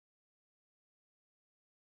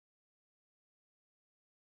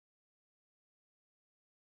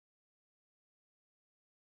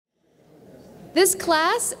This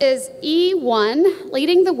class is E1,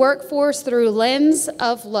 Leading the Workforce Through Lens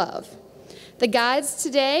of Love. The guides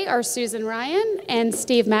today are Susan Ryan and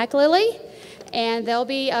Steve McAlilly, and they'll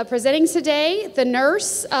be presenting today the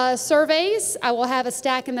nurse surveys. I will have a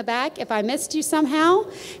stack in the back if I missed you somehow,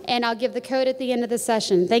 and I'll give the code at the end of the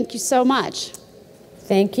session. Thank you so much.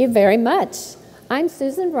 Thank you very much. I'm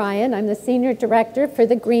Susan Ryan. I'm the Senior Director for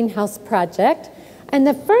the Greenhouse Project. And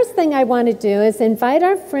the first thing I want to do is invite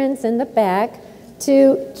our friends in the back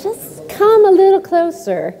to just come a little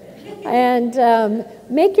closer and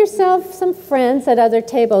make yourself some friends at other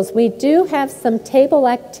tables. We do have some table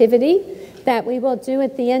activity that we will do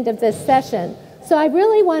at the end of this session. So I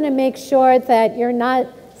really want to make sure that you're not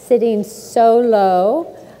sitting so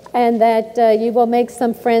low and that you will make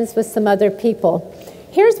some friends with some other people.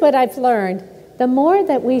 Here's what I've learned. The more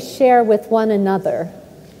that we share with one another,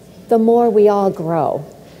 the more we all grow.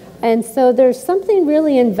 And so there's something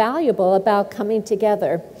really invaluable about coming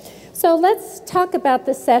together. So let's talk about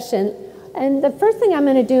the session. And the first thing I'm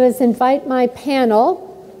going to do is invite my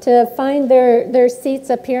panel to find their seats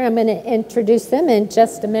up here. I'm going to introduce them in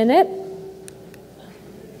just a minute.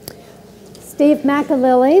 Steve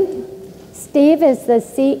McAlilly. Steve is the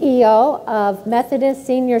CEO of Methodist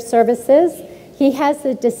Senior Services. He has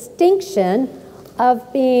the distinction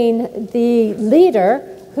of being the leader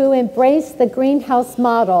who embraced the greenhouse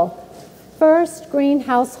model. First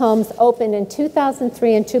greenhouse homes opened in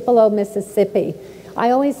 2003 in Tupelo, Mississippi.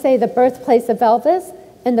 I always say the birthplace of Elvis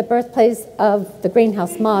and the birthplace of the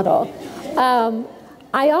greenhouse model.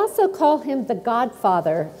 I also call him the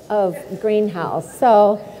godfather of greenhouse.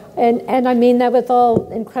 So, and I mean that with all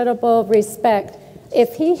incredible respect.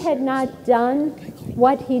 If he had not done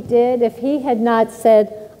what he did, if he had not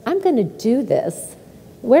said, I'm going to do this,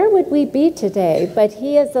 where would we be today? But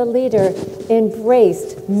he, as a leader,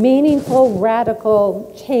 embraced meaningful,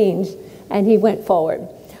 radical change, and he went forward.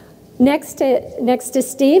 Next to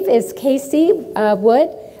Steve is Casey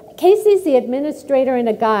Wood. Casey's the administrator and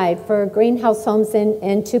a guide for greenhouse homes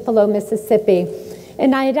in Tupelo, Mississippi.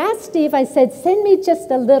 And I had asked Steve, I said, send me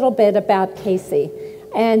just a little bit about Casey.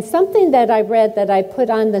 And something that I read that I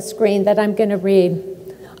put on the screen that I'm going to read.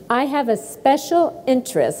 I have a special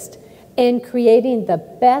interest in creating the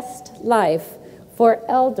best life for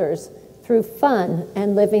elders through fun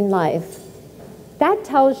and living life. That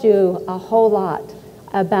tells you a whole lot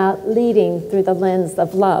about leading through the lens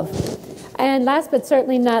of love. And last but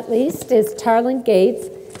certainly not least is Tarlin Gates.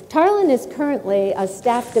 Tarlin is currently a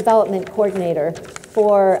staff development coordinator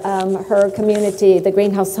for her community, the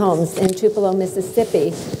Greenhouse Homes in Tupelo,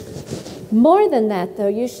 Mississippi. More than that, though,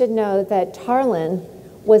 you should know that Tarlin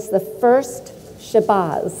was the first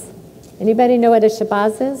Shabazz. Anybody know what a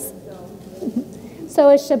Shabazz is? No. So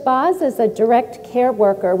a Shabazz is a direct care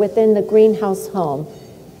worker within the greenhouse home.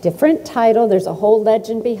 Different title, there's a whole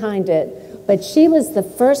legend behind it, but she was the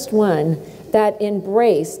first one that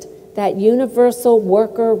embraced that universal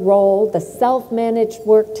worker role, the self-managed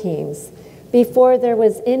work teams, before there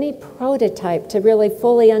was any prototype to really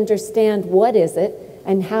fully understand what is it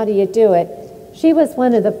and how do you do it. She was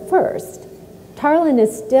one of the first. Tarlin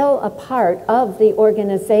is still a part of the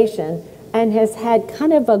organization and has had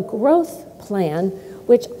kind of a growth plan,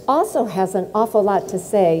 which also has an awful lot to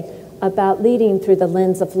say about leading through the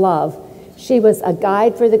lens of love. She was a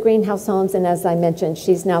guide for the greenhouse homes, and as I mentioned,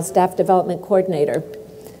 she's now staff development coordinator.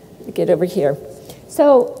 Get over here.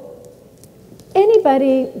 So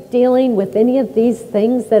anybody dealing with any of these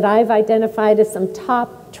things that I've identified as some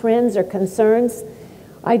top trends or concerns?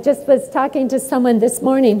 I just was talking to someone this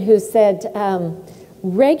morning who said,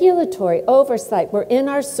 regulatory oversight, we're in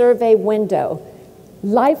our survey window.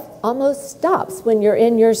 Life almost stops when you're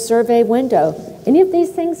in your survey window. Any of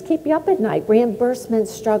these things keep you up at night? Reimbursement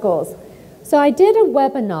struggles. So I did a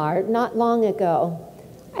webinar not long ago,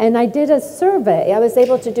 and I did a survey. I was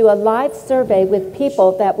able to do a live survey with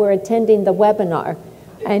people that were attending the webinar.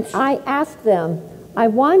 And I asked them, I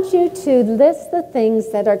want you to list the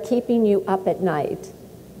things that are keeping you up at night.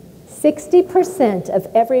 60% of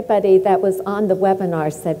everybody that was on the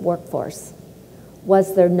webinar said workforce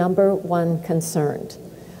was their number one concern.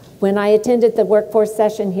 When I attended the workforce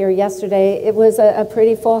session here yesterday, it was a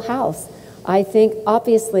pretty full house. I think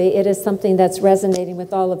obviously it is something that's resonating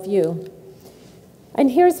with all of you. And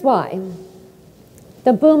here's why.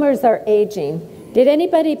 The boomers are aging. Did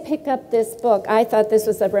anybody pick up this book? I thought this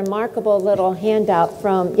was a remarkable little handout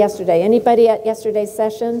from yesterday. Anybody at yesterday's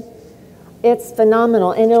session? It's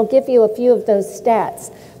phenomenal, and it'll give you a few of those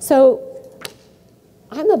stats. So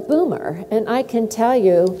I'm a boomer, and I can tell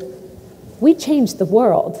you, we changed the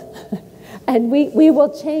world, and we will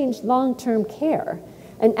change long-term care.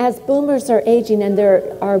 And as boomers are aging and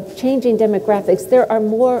there are changing demographics, there are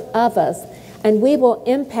more of us, and we will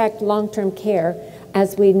impact long-term care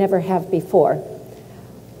as we never have before.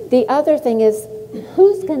 The other thing is,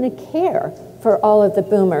 who's going to care for all of the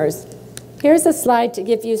boomers? Here's a slide to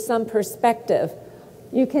give you some perspective.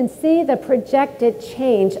 You can see the projected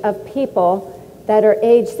change of people that are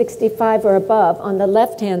age 65 or above on the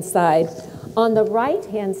left-hand side. On the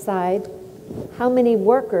right-hand side, how many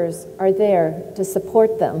workers are there to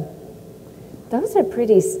support them? Those are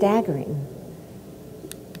pretty staggering.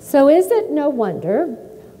 So is it no wonder?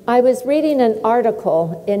 I was reading an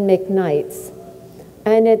article in McKnight's,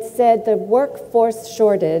 and it said the workforce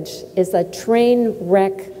shortage is a train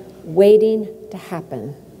wreck waiting to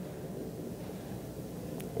happen.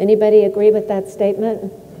 Anybody agree with that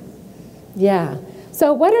statement? Yeah.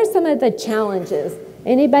 So what are some of the challenges?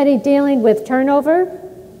 Anybody dealing with turnover?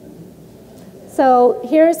 So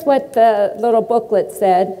here's what the little booklet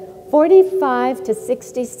said: 45 to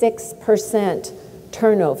 66%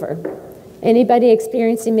 turnover. Anybody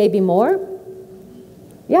experiencing maybe more?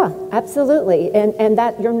 Yeah, absolutely. And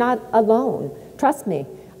that you're not alone. Trust me.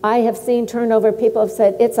 I have seen turnover. People have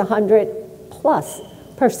said it's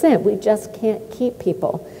 100+%. We just can't keep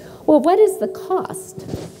people. Well, what is the cost?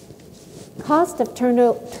 Cost of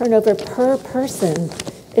turnover per person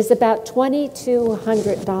is about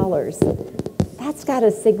 $2,200. That's got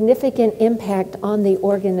a significant impact on the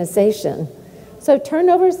organization. So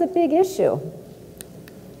turnover is a big issue.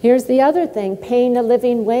 Here's the other thing, paying a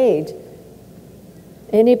living wage.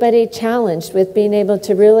 Anybody challenged with being able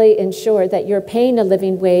to really ensure that you're paying a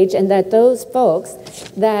living wage and that those folks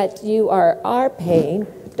that you are paying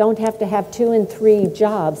don't have to have 2 and 3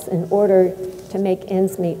 jobs in order to make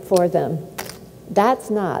ends meet for them? That's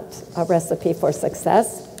not a recipe for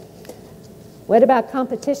success. What about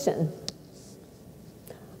competition?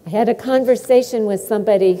 I had a conversation with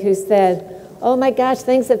somebody who said, oh my gosh,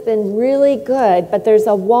 things have been really good, but there's a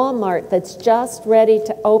Walmart that's just ready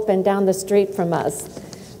to open down the street from us.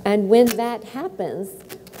 And when that happens,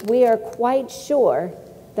 we are quite sure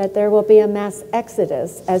that there will be a mass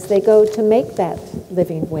exodus as they go to make that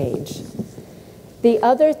living wage. The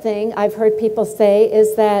other thing I've heard people say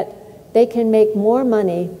is that they can make more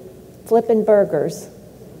money flipping burgers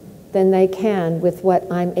than they can with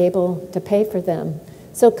what I'm able to pay for them.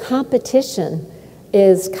 So competition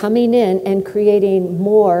is coming in and creating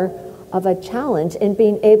more of a challenge in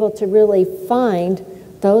being able to really find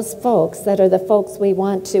those folks that are the folks we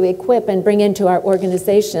want to equip and bring into our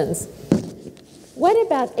organizations. What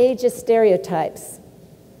about ageist stereotypes?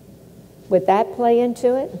 Would that play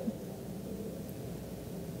into it?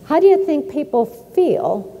 How do you think people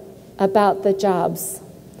feel about the jobs?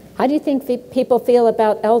 How do you think people feel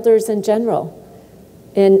about elders in general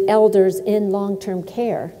and elders in long-term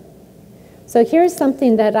care? So here's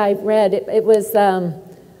something that I read. It was an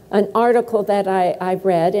article that I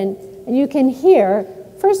read, and you can hear,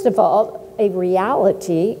 first of all, a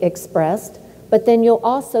reality expressed, but then you'll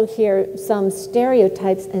also hear some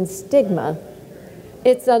stereotypes and stigma.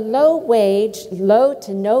 It's a low wage, low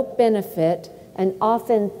to no benefit, and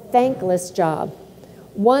often thankless job,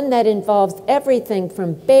 one that involves everything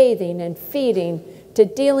from bathing and feeding to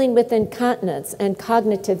dealing with incontinence and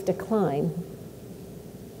cognitive decline.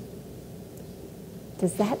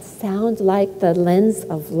 Does that sound like the lens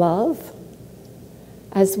of love?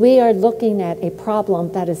 As we are looking at a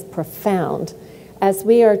problem that is profound, as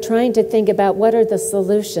we are trying to think about what are the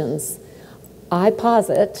solutions, I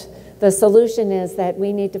posit the solution is that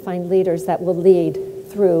we need to find leaders that will lead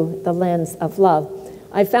through the lens of love.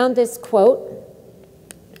 I found this quote: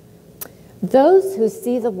 those who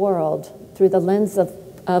see the world through the lens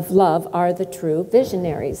of love are the true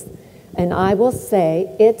visionaries. And I will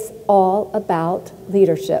say it's all about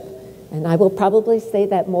leadership. And I will probably say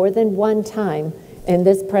that more than one time in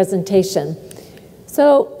this presentation.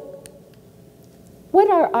 So, what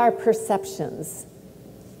are our perceptions?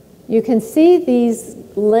 You can see these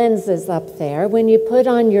lenses up there. When you put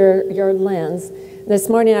on your lens, this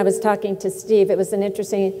morning I was talking to Steve. It was an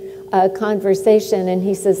interesting conversation, and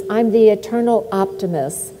he says, I'm the eternal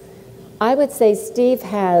optimist. I would say Steve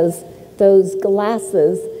has those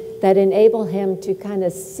glasses that enable him to kind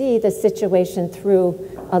of see the situation through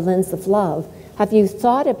a lens of love. Have you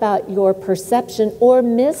thought about your perception or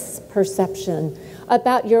misperception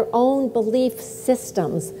about your own belief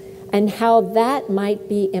systems and how that might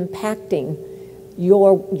be impacting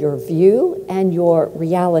your view and your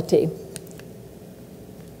reality?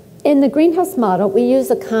 In the greenhouse model, we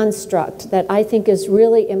use a construct that I think is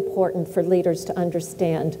really important for leaders to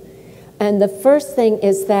understand. And the first thing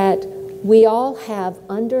is that we all have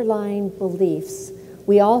underlying beliefs.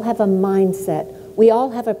 We all have a mindset. we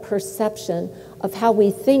all have a perception of how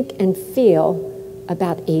we think and feel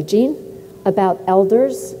about aging, about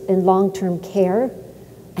elders in long-term care,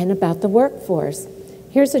 and about the workforce.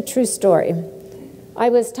 Here's a true story. I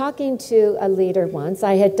was talking to a leader once.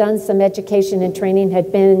 I had done some education and training,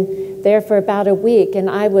 had been there for about a week, and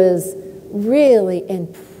I was really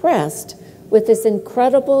impressed with this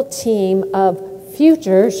incredible team of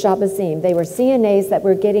future Shabbazim. They were CNAs that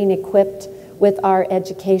were getting equipped with our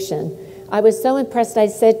education. I was so impressed, I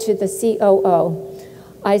said to the COO,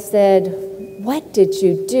 I said, what did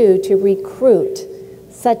you do to recruit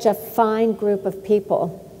such a fine group of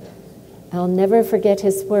people? I'll never forget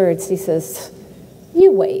his words. He says,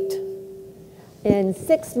 you wait. In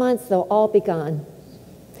 6 months, they'll all be gone.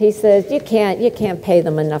 He says, you can't pay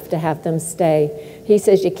them enough to have them stay. He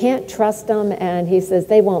says, you can't trust them, and he says,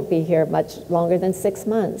 they won't be here much longer than 6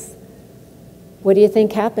 months. What do you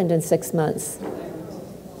think happened in 6 months?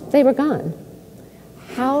 They were gone.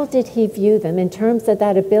 How did he view them in terms of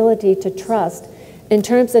that ability to trust, in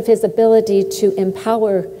terms of his ability to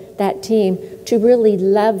empower that team to really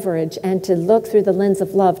leverage and to look through the lens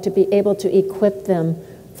of love to be able to equip them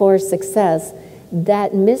for success?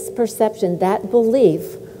 That misperception, that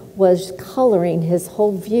belief was coloring his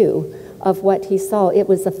whole view of what he saw. It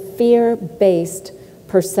was a fear-based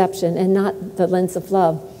perception and not the lens of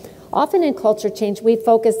love. Often in culture change, we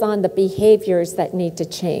focus on the behaviors that need to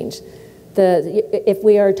change. If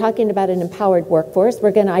we are talking about an empowered workforce,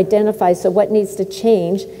 we're going to identify, so what needs to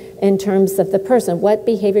change in terms of the person? What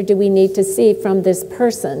behavior do we need to see from this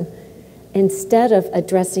person? Instead of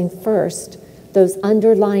addressing first those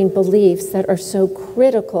underlying beliefs that are so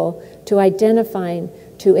critical to identifying,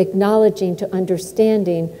 to acknowledging, to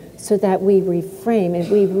understanding, so that we reframe and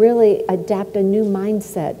we really adapt a new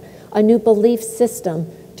mindset, a new belief system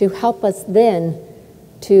to help us then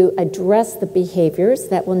to address the behaviors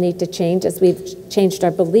that will need to change as we've changed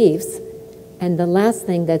our beliefs. And the last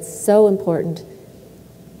thing that's so important,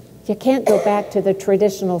 you can't go back to the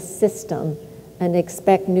traditional system and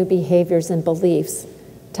expect new behaviors and beliefs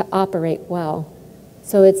to operate well.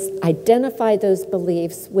 So it's identify those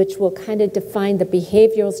beliefs, which will kind of define the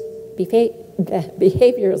behaviors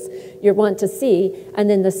you want to see, and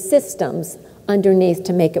then the systems underneath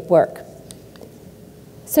to make it work.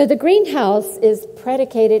 So the greenhouse is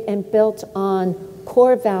predicated and built on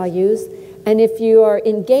core values, and if you are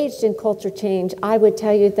engaged in culture change, I would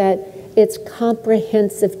tell you that it's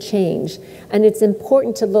comprehensive change, and it's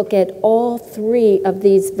important to look at all three of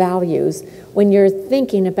these values when you're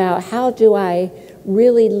thinking about how do I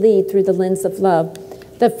really lead through the lens of love.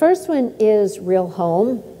 The first one is real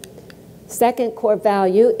home. Second core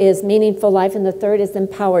value is meaningful life, and the third is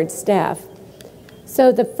empowered staff.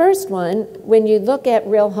 So the first one, when you look at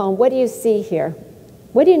real home, what do you see here?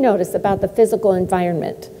 What do you notice about the physical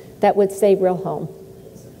environment that would say real home?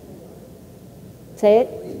 Say it.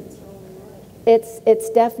 It's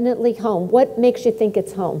definitely home. What makes you think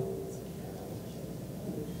it's home?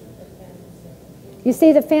 You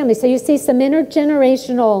see the family. So you see some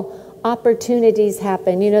intergenerational opportunities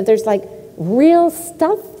happen. You know, there's like real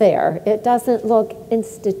stuff there. It doesn't look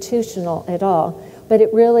institutional at all, but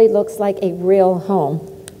it really looks like a real home.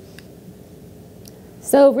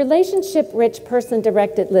 So relationship-rich,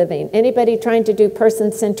 person-directed living. Anybody trying to do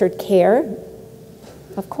person-centered care?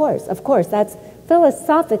 Of course. That's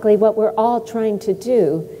philosophically what we're all trying to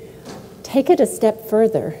do. Take it a step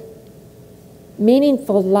further.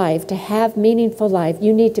 Meaningful life, to have meaningful life,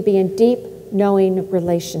 you need to be in deep, knowing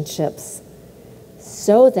relationships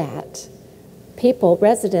so that people,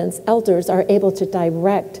 residents, elders are able to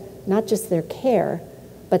direct not just their care,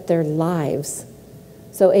 but their lives.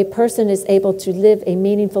 So a person is able to live a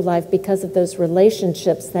meaningful life because of those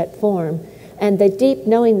relationships that form, and the deep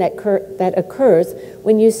knowing that occurs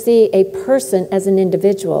when you see a person as an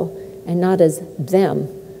individual and not as them.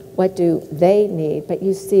 What do they need? But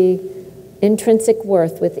you see intrinsic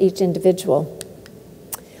worth with each individual.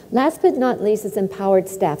 Last but not least is empowered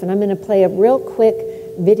staff, and I'm going to play a real quick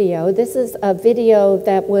video. This is a video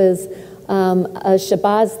that was a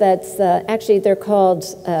Shabazz that's actually they're called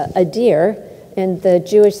Adir in the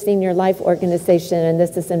Jewish Senior Life Organization, and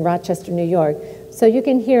this is in Rochester, New York. So you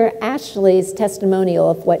can hear Ashley's testimonial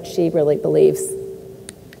of what she really believes.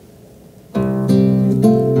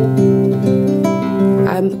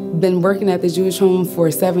 I've been working at the Jewish home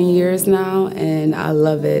for 7 years now, and I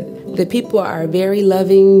love it. The people are very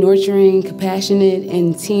loving, nurturing, compassionate,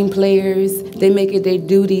 and team players. They make it their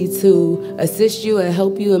duty to assist you and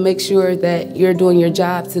help you and make sure that you're doing your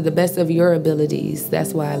job to the best of your abilities.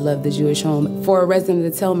 That's why I love the Jewish home. For a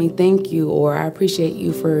resident to tell me thank you or I appreciate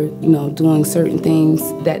you for, doing certain things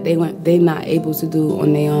that they're not able to do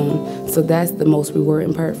on their own. So that's the most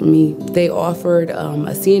rewarding part for me. They offered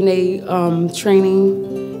a CNA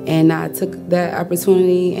training, and I took that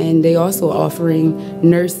opportunity, and they also offering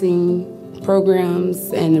nursing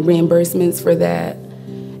programs and reimbursements for that.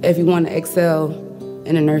 If you want to excel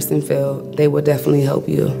in a nursing field, they will definitely help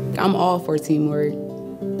you. I'm all for teamwork.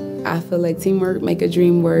 I feel like teamwork make a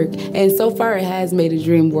dream work, and so far it has made a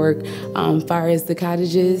dream work. Far as the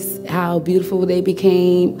cottages, how beautiful they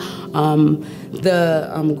became,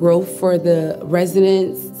 the growth for the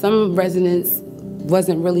residents. Some residents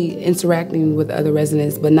wasn't really interacting with other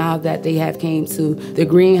residents, but now that they have came to the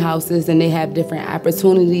greenhouses and they have different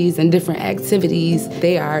opportunities and different activities,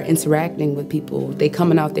 they are interacting with people. They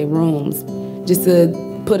coming out their rooms. Just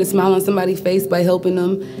to put a smile on somebody's face by helping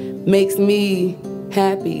them makes me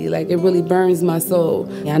happy. Like, it really burns my soul.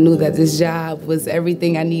 I knew that this job was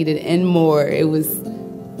everything I needed and more. It was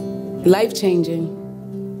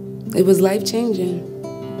life-changing. It was life-changing.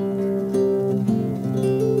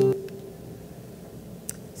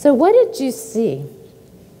 So what did you see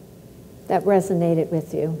that resonated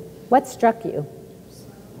with you? What struck you?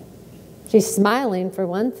 She's smiling, for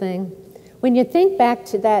one thing. When you think back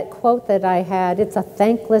to that quote that I had, it's a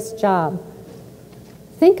thankless job.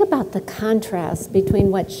 Think about the contrast between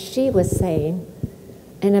what she was saying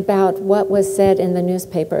and about what was said in the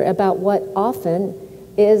newspaper, about what often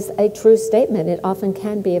is a true statement. It often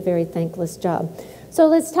can be a very thankless job. So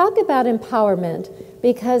let's talk about empowerment,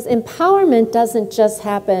 because empowerment doesn't just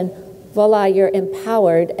happen, voila, you're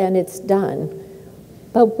empowered and it's done.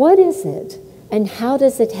 But what is it, and how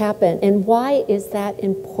does it happen, and why is that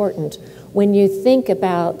important when you think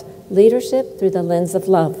about leadership through the lens of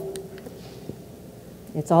love?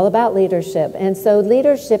 It's all about leadership. And so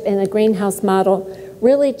leadership in a greenhouse model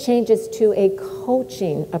really changes to a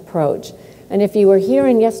coaching approach. And if you were here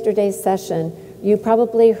in yesterday's session, you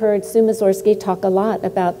probably heard Sue Mazorski talk a lot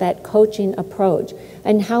about that coaching approach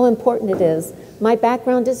and how important it is. My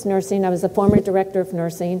background is nursing. I was a former director of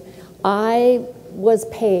nursing. I was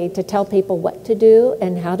paid to tell people what to do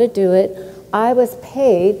and how to do it. I was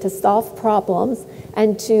paid to solve problems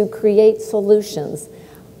and to create solutions.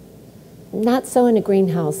 Not so in a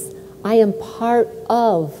greenhouse. I am part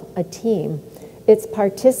of a team. It's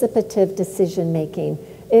participative decision making.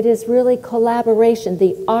 It is really collaboration,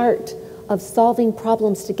 the art of solving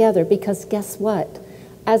problems together, because guess what?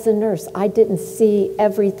 As a nurse, I didn't see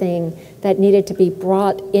everything that needed to be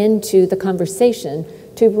brought into the conversation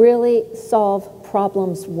to really solve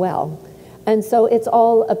problems well. And so it's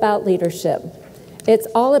all about leadership. It's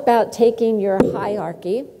all about taking your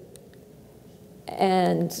hierarchy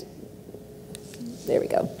and, there we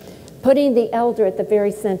go, putting the elder at the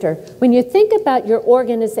very center. When you think about your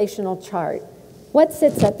organizational chart, what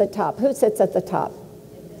sits at the top? Who sits at the top?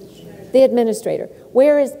 The administrator.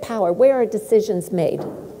 Where is power? Where are decisions made?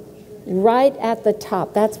 Right at the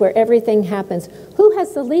top. That's where everything happens. Who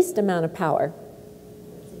has the least amount of power?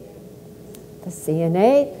 The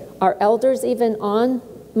CNA. Are elders even on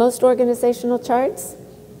most organizational charts?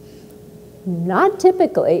 Not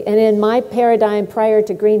typically. And in my paradigm prior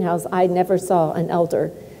to Greenhouse, I never saw an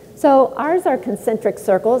elder. So ours are concentric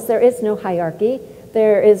circles. There is no hierarchy.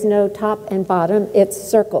 There is no top and bottom. It's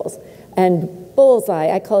circles. And bullseye,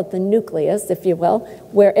 I call it the nucleus, if you will,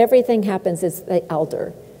 where everything happens is the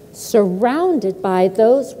elder, surrounded by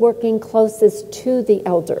those working closest to the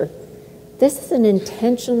elder. This is an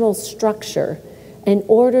intentional structure in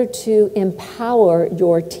order to empower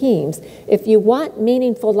your teams. If you want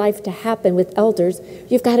meaningful life to happen with elders,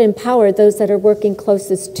 you've got to empower those that are working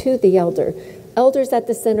closest to the elder. Elders at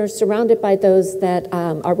the center, surrounded by those that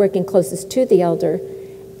are working closest to the elder,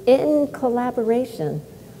 in collaboration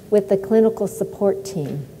with the clinical support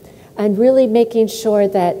team, and really making sure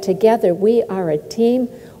that together we are a team.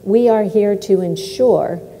 We are here to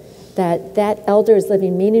ensure that that elder is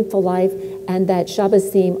living meaningful life and that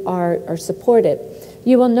Shabbosim are supported.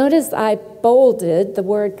 You will notice I bolded the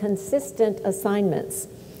word consistent assignments.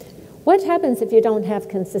 What happens if you don't have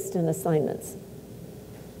consistent assignments?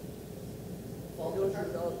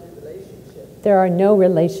 There are no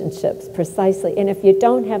relationships, precisely. And if you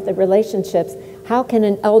don't have the relationships, how can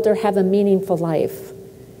an elder have a meaningful life?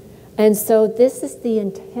 And so this is the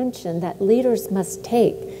intention that leaders must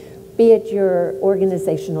take, be it your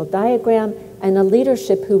organizational diagram, and a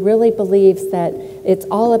leadership who really believes that it's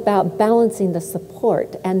all about balancing the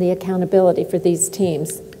support and the accountability for these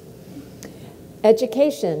teams.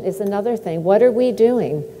 Education is another thing. What are we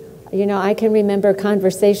doing? You know, I can remember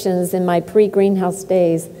conversations in my pre-greenhouse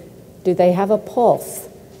days. Do they have a pulse?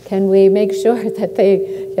 Can we make sure that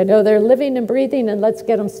they, you know, they're living and breathing, and let's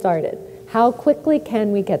get them started? How quickly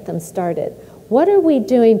can we get them started? What are we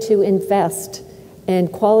doing to invest in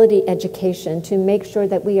quality education to make sure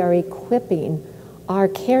that we are equipping our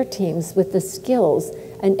care teams with the skills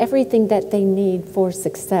and everything that they need for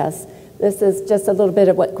success? This is just a little bit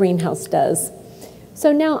of what Greenhouse does.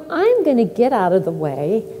 So now I'm going to get out of the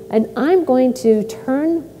way, and I'm going to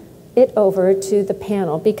turn it over to the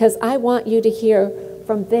panel because I want you to hear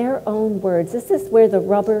from their own words. This is where the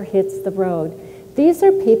rubber hits the road. These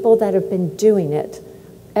are people that have been doing it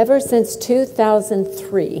ever since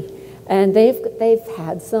 2003, and they've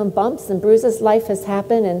had some bumps and bruises. Life has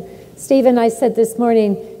happened, and Steve and I said this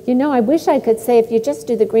morning, you know, I wish I could say if you just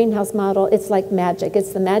do the greenhouse model, it's like magic.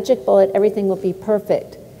 It's the magic bullet. Everything will be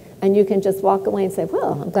perfect. And you can just walk away and say,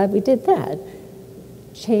 well, I'm glad we did that.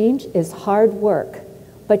 Change is hard work,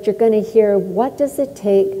 but you're going to hear what does it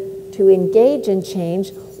take to engage in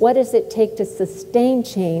change? What does it take to sustain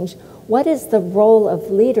change? What is the role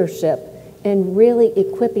of leadership in really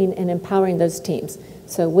equipping and empowering those teams?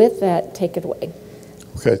 So with that, take it away.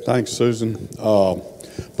 Okay, thanks, Susan.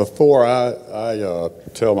 Before I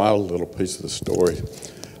tell my little piece of the story,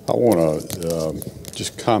 I want to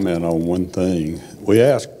just comment on one thing. We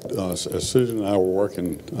asked, as Susan and I were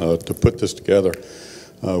working to put this together,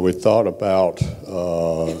 we thought about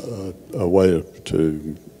a way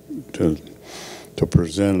to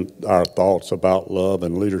present our thoughts about love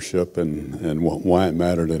and leadership and why it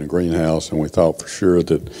mattered in a greenhouse. And we thought for sure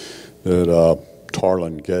that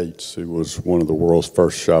Tarlin Gates, who was one of the world's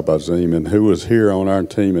first Shabazim, and who was here on our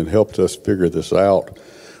team and helped us figure this out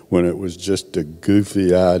when it was just a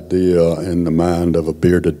goofy idea in the mind of a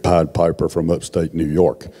bearded Pied Piper from upstate New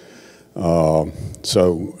York. So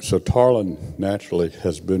Tarlin naturally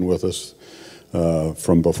has been with us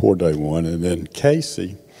from before day one, and then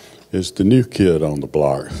Casey is the new kid on the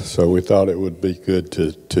block. So we thought it would be good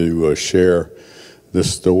to share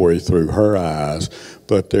this story through her eyes.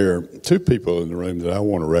 But there are two people in the room that I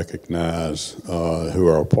want to recognize who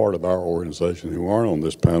are a part of our organization who aren't on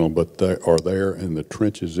this panel, but they are there in the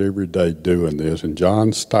trenches every day doing this. And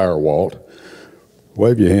John Steyerwalt,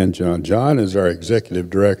 wave your hand, John. John is our executive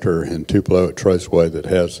director in Tupelo at Traceway that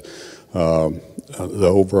has the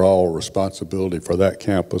overall responsibility for that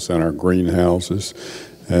campus and our greenhouses.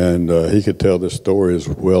 And he could tell this story as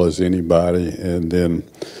well as anybody. And then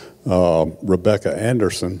Rebecca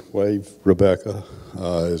Anderson, wave Rebecca,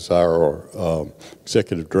 is our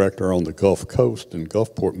executive director on the Gulf Coast in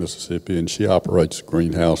Gulfport, Mississippi, and she operates a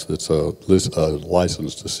greenhouse that's a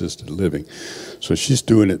licensed assisted living. So she's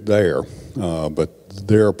doing it there, but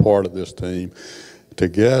they're a part of this team.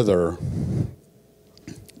 Together,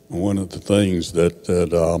 one of the things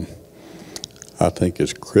that I think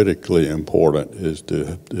is critically important is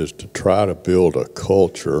to try to build a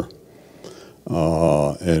culture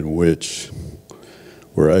in which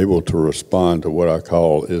we're able to respond to what I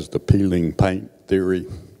call is the peeling paint theory.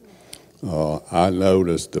 I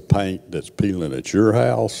notice the paint that's peeling at your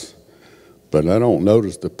house, but I don't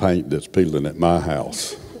notice the paint that's peeling at my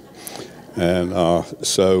house. And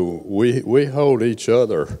so we hold each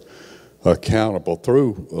other accountable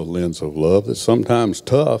through a lens of love that's sometimes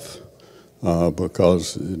tough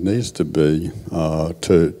because it needs to be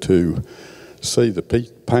to see the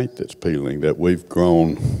paint that's peeling that we've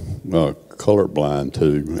grown colorblind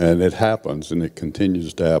to, and it happens, and it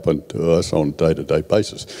continues to happen to us on a day-to-day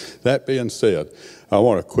basis. That being said, I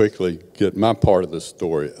want to quickly get my part of the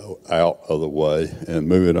story out of the way and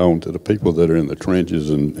move it on to the people that are in the trenches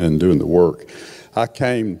and doing the work. I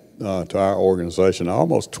came to our organization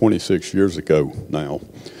almost 26 years ago now,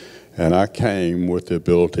 and I came with the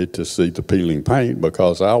ability to see the peeling paint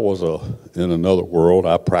because I was in another world.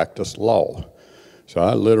 I practiced law. So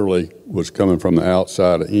I literally was coming from the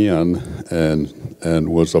outside in and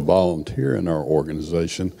was a volunteer in our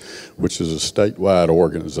organization, which is a statewide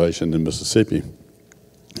organization in Mississippi.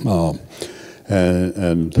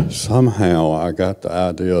 And somehow I got the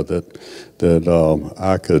idea that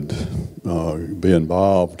I could be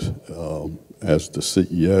involved as the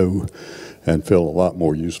CEO and feel a lot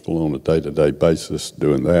more useful on a day-to-day basis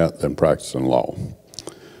doing that than practicing law.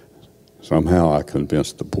 Somehow I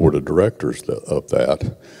convinced the board of directors of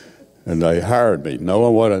that, and they hired me.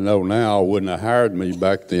 Knowing what I know now, wouldn't have hired me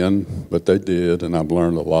back then, but they did, and I've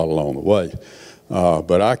learned a lot along the way.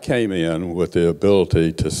 But I came in with the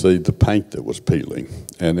ability to see the paint that was peeling,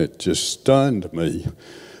 and it just stunned me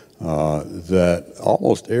that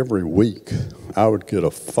almost every week I would get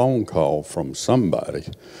a phone call from somebody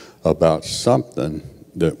about something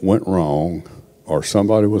that went wrong or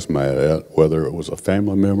somebody was mad at, whether it was a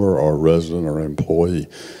family member or a resident or an employee.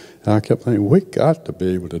 And I kept thinking, we got to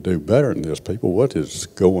be able to do better than this, people. What is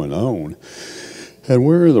going on? And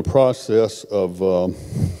we're in the process of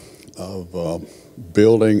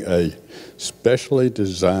building a specially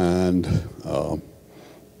designed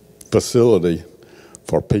facility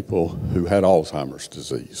for people who had Alzheimer's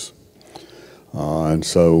disease. And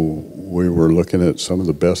so we were looking at some of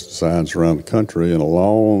the best designs around the country, and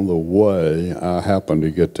along the way, I happened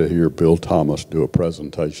to get to hear Bill Thomas do a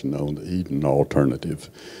presentation on the Eden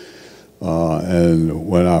alternative. And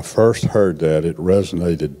when I first heard that, it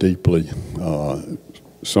resonated deeply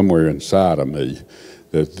somewhere inside of me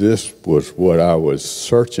that this was what I was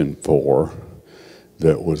searching for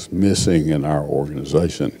that was missing in our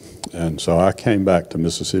organization. And so I came back to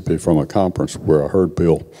Mississippi from a conference where I heard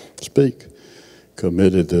Bill speak,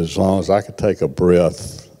 committed that as long as I could take a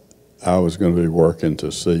breath, I was going to be working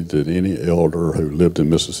to see that any elder who lived in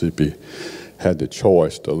Mississippi had the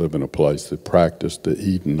choice to live in a place that practiced the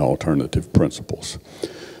Eden alternative principles.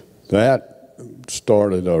 That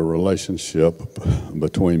started a relationship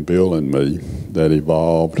between Bill and me that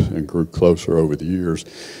evolved and grew closer over the years.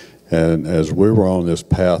 And as we were on this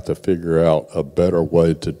path to figure out a better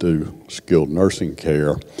way to do skilled nursing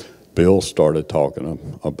care, Bill started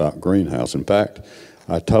talking about greenhouse. In fact,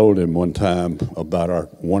 I told him one time about our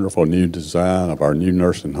wonderful new design of our new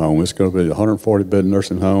nursing home. It's going to be a 140-bed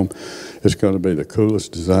nursing home. It's going to be the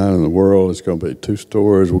coolest design in the world. It's going to be 2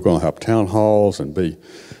 stories. We're going to have town halls and be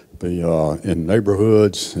in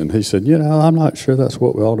neighborhoods. And he said, I'm not sure that's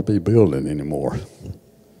what we ought to be building anymore.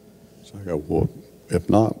 So I go, well, if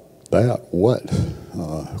not that, what?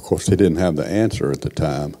 Of course, he didn't have the answer at the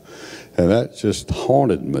time. And that just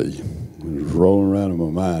haunted me. It was rolling around in my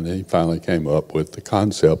mind. And he finally came up with the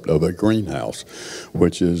concept of a greenhouse,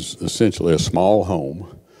 which is essentially a small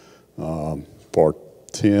home for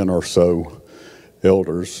 10 or so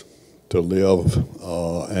elders to live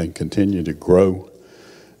and continue to grow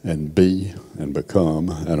and be and become,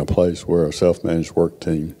 and a place where a self-managed work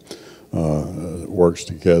team works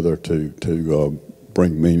together to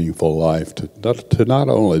bring meaningful life to not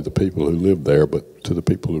only the people who live there, but to the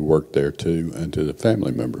people who work there too, and to the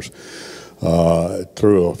family members.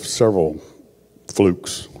 Through several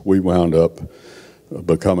flukes, we wound up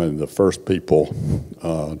becoming the first people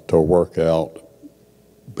to work out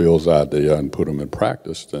Bill's idea and put them in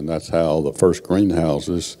practice, and that's how the first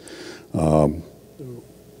greenhouses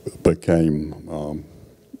became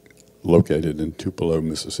located in Tupelo,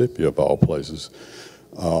 Mississippi, of all places.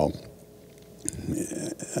 I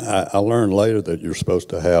learned later that you're supposed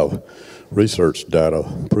to have research data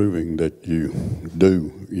proving that you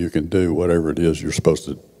can do whatever it is you're supposed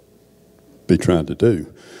to be trying to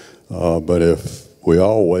do. But if we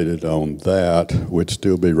all waited on that, we'd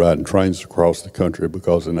still be riding trains across the country,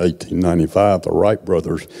 because in 1895, the Wright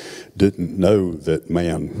brothers didn't know that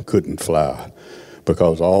man couldn't fly,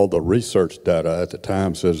 because all the research data at the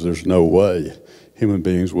time says there's no way human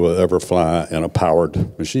beings will ever fly in a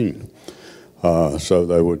powered machine. So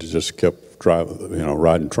they would just kept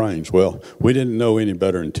riding trains. Well, we didn't know any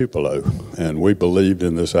better in Tupelo, and we believed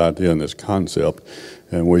in this idea and this concept,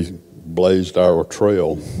 and we blazed our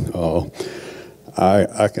trail.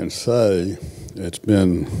 I can say it's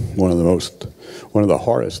been one of the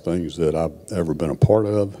hardest things that I've ever been a part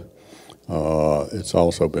of. It's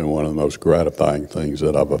also been one of the most gratifying things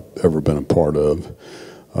that I've ever been a part of.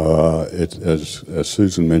 As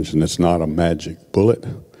Susan mentioned, it's not a magic bullet.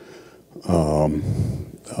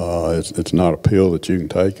 It's not a pill that you can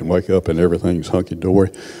take and wake up and everything's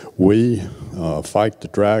hunky-dory. We fight the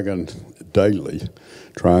dragon daily,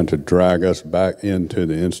 trying to drag us back into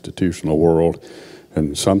the institutional world.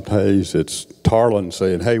 And some days it's Tarlin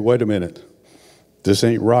saying, hey, wait a minute, this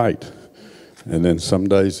ain't right. And then some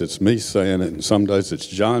days it's me saying it, and some days it's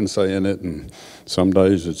John saying it, and some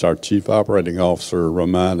days it's our chief operating officer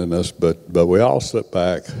reminding us. But we all sit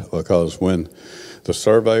back, because when the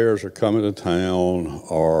surveyors are coming to town,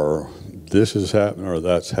 or this is happening or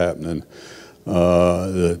that's happening,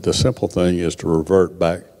 the simple thing is to revert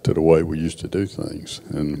back to the way we used to do things.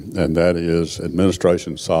 And that is,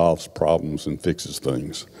 administration solves problems and fixes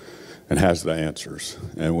things and has the answers.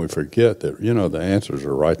 And we forget that, the answers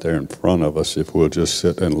are right there in front of us if we'll just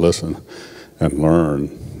sit and listen and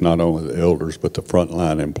learn. Not only the elders, but the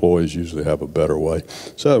frontline employees usually have a better way.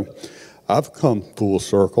 So I've come full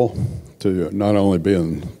circle to not only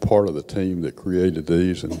being part of the team that created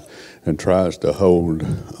these and tries to hold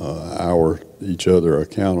each other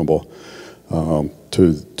accountable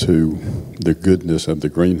to the goodness of the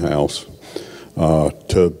greenhouse,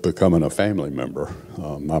 to becoming a family member.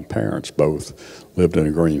 My parents both lived in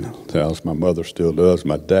a greenhouse. My mother still does.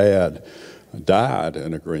 My dad died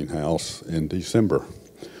in a greenhouse in December.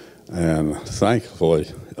 And thankfully,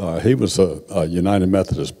 he was a United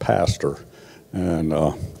Methodist pastor. And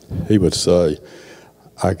he would say,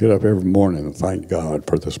 I get up every morning and thank God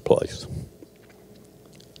for this place.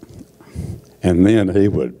 And then he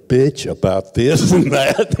would bitch about this and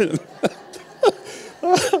that.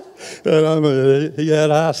 And I mean, he had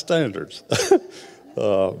high standards.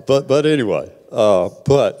 But anyway, I'm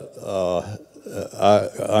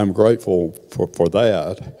grateful for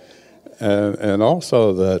that. And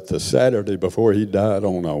also that the Saturday before he died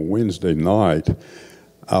on a Wednesday night,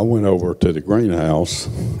 I went over to the greenhouse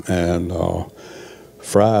and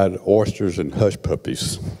fried oysters and hush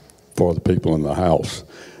puppies for the people in the house.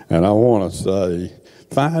 And I want to say,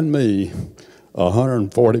 find me a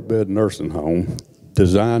 140-bed nursing home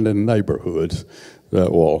designed in neighborhoods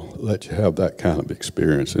that will let you have that kind of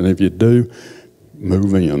experience. And if you do,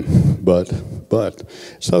 move in. But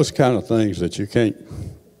it's those kind of things that you can't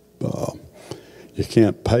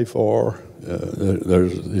pay for.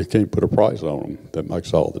 You can't put a price on them. That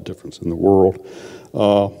makes all the difference in the world.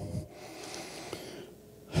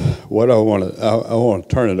 What I want to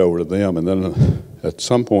turn it over to them, and then at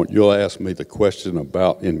some point you'll ask me the question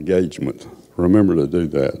about engagement. Remember to do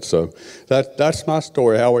that. So that's my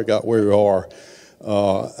story, how we got where we are.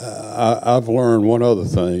 I've learned one other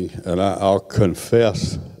thing, and I'll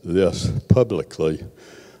confess this publicly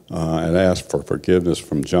and ask for forgiveness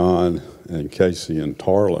from John and Casey and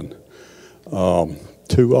Tarlin.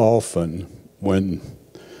 Too often when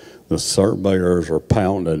the surveyors are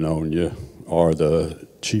pounding on you or the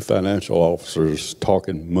chief financial officers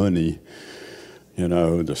talking money, you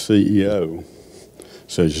know, the CEO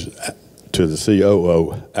says to the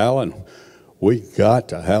COO, Alan, we got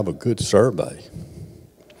to have a good survey.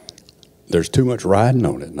 There's too much riding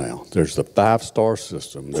on it now. There's the 5-star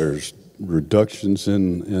system. There's reductions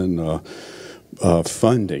in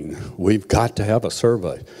funding. We've got to have a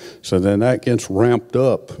survey. So then that gets ramped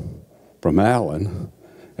up from Alan,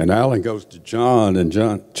 and Alan goes to John, and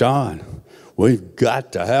John, we've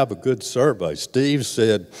got to have a good survey. Steve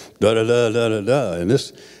said da-da-da-da-da-da,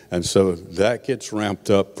 and so that gets ramped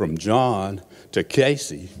up from John to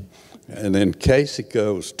Casey, and then Casey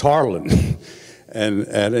goes Tarlin,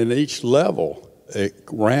 and in each level it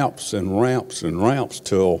ramps and ramps and ramps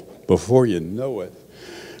till before you know it,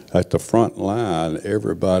 at the front line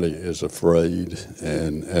everybody is afraid,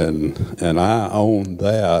 and I own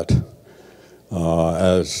that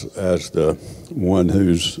as the one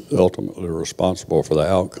who's ultimately responsible for the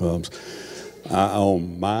outcomes. I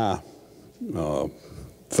own my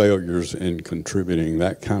failures in contributing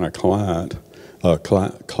that kind of climate,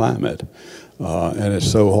 and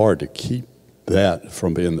it's so hard to keep that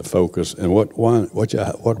from being the focus. And what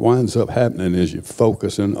winds up happening is you're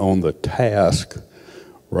focusing on the task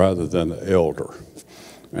rather than the elder.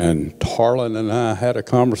 And Tarlin and I had a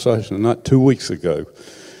conversation not 2 weeks ago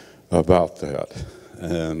about that,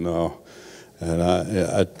 and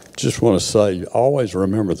I just want to say, always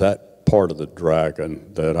remember that part of the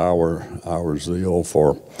dragon, that our zeal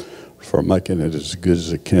for making it as good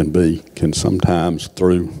as it can be can sometimes,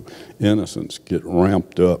 through innocence, get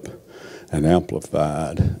ramped up and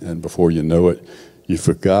amplified, and before you know it, you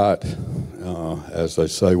forgot, as they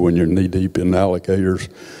say, when you're knee-deep in alligators,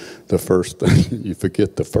 the first thing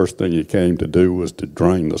you came to do was to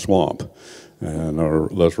drain the swamp. And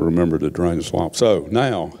let's remember to drain the swamp. So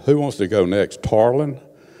now, who wants to go next, Tarlin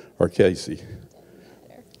or Casey?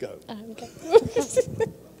 Go.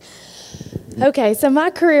 Okay, so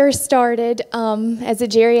my career started as a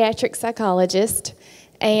geriatric psychologist,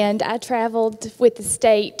 and I traveled with the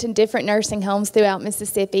state to different nursing homes throughout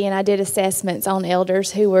Mississippi, and I did assessments on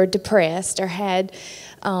elders who were depressed or had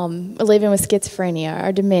living with schizophrenia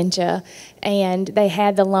or dementia, and they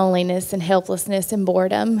had the loneliness and helplessness and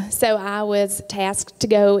boredom. So I was tasked to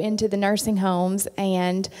go into the nursing homes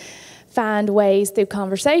and find ways through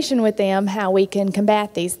conversation with them how we can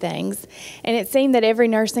combat these things. And it seemed that every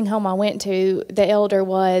nursing home I went to, the elder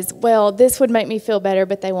was, well, this would make me feel better,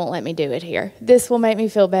 but they won't let me do it here. This will make me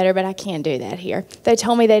feel better, but I can't do that here. They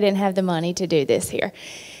told me they didn't have the money to do this here.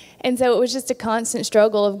 And so it was just a constant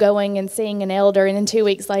struggle of going and seeing an elder and then 2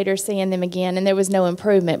 weeks later seeing them again, and there was no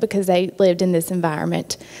improvement because they lived in this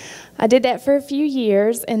environment. I did that for a few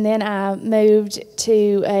years, and then I moved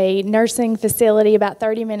to a nursing facility about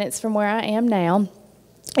 30 minutes from where I am now.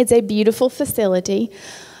 It's a beautiful facility.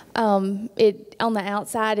 On the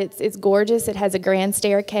outside, it's gorgeous. It has a grand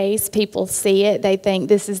staircase. People see it. They think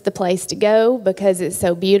this is the place to go because it's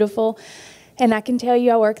so beautiful. And I can tell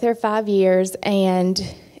you I worked there 5 years, and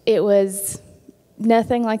it was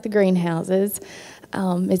nothing like the greenhouses.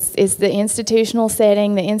 It's the institutional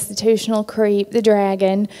setting, the institutional creep, the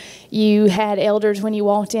dragon. You had elders when you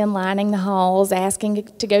walked in lining the halls, asking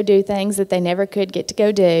to go do things that they never could get to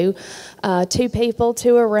go do. 2 people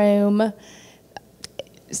to a room.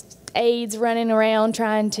 Aides running around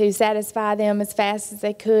trying to satisfy them as fast as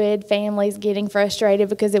they could, families getting frustrated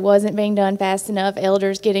because it wasn't being done fast enough,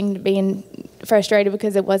 elders being frustrated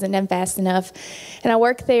because it wasn't done fast enough. And I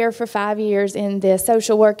worked there for 5 years in the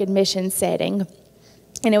social work admissions setting.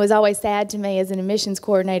 And it was always sad to me as an admissions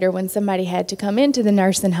coordinator when somebody had to come into the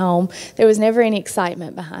nursing home. There was never any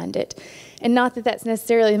excitement behind it. And not that that's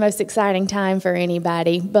necessarily the most exciting time for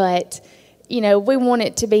anybody, but we want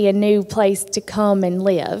it to be a new place to come and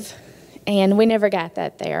live. And we never got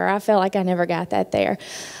that there. I felt like I never got that there.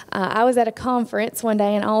 I was at a conference one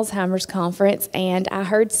day, an Alzheimer's conference, and I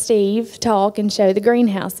heard Steve talk and show the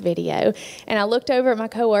greenhouse video. And I looked over at my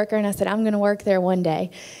coworker and I said, I'm going to work there one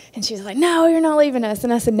day. And she was like, no, you're not leaving us.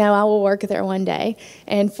 And I said, no, I will work there one day.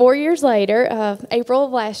 And 4 years later, April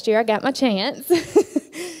of last year, I got my chance.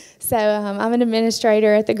 So I'm an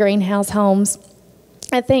administrator at the greenhouse homes.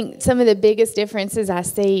 I think some of the biggest differences I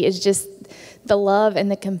see is just the love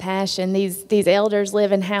and the compassion. These elders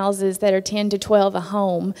live in houses that are 10 to 12 a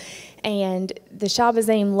home, and the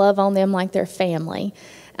Shabazim love on them like their family.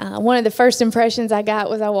 One of the first impressions I got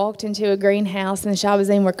was I walked into a greenhouse and the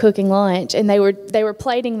Shabazim were cooking lunch, and they were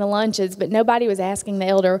plating the lunches, but nobody was asking the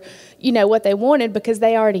elder, what they wanted, because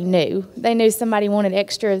they already knew. They knew somebody wanted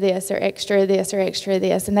extra of this or extra of this or extra of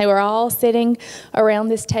this, and they were all sitting around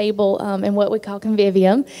this table in what we call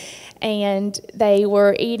convivium. And they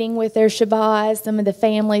were eating with their Shabazz. Some of the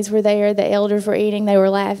families were there. The elders were eating. They were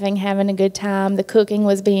laughing, having a good time. The cooking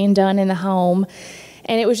was being done in the home.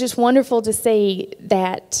 And it was just wonderful to see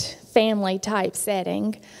that family-type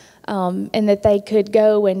setting, and that they could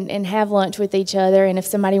go and have lunch with each other. And if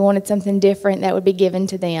somebody wanted something different, that would be given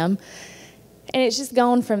to them. And it's just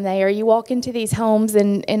gone from there. You walk into these homes,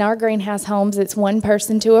 and in our greenhouse homes, it's one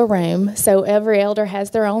person to a room. So every elder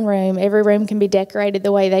has their own room. Every room can be decorated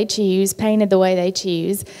the way they choose, painted the way they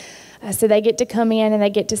choose. So they get to come in and they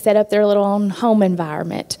get to set up their little own home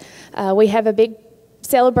environment. We have a big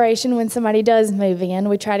celebration when somebody does move in.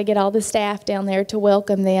 We try to get all the staff down there to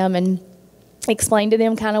welcome them and explain to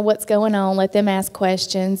them kind of what's going on, let them ask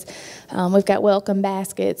questions. We've got welcome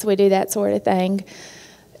baskets. We do that sort of thing.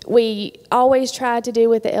 We always try to do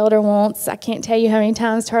what the elder wants. I can't tell you how many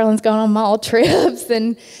times Tarlin's gone on mall trips,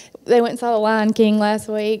 and they went and saw The Lion King last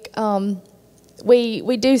week.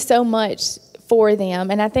 We do so much for them,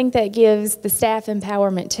 and I think that gives the staff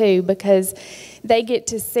empowerment too, because they get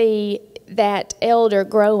to see that elder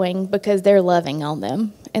growing because they're loving on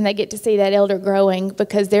them, and they get to see that elder growing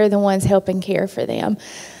because they're the ones helping care for them.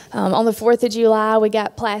 On the 4th of July, we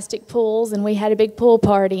got plastic pools, and we had a big pool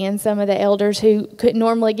party, and some of the elders who couldn't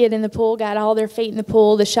normally get in the pool got all their feet in the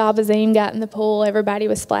pool. The Shabazim got in the pool. Everybody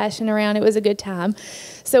was splashing around. It was a good time.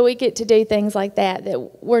 So we get to do things like that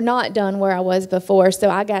were not done where I was before. So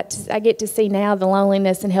I get to see now the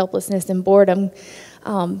loneliness and helplessness and boredom.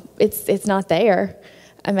 It's not there.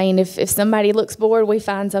 I mean, if somebody looks bored, we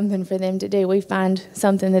find something for them to do. We find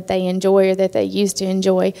something that they enjoy or that they used to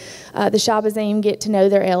enjoy. The Shabazim get to know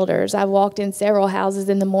their elders. I've walked in several houses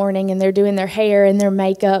in the morning, and they're doing their hair and their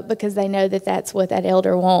makeup because they know that that's what that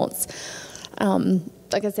elder wants.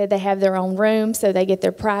 Like I said, they have their own room, so they get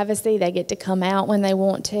their privacy. They get to come out when they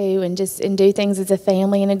want to and do things as a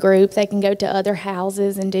family and a group. They can go to other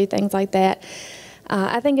houses and do things like that.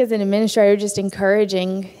 I think as an administrator, just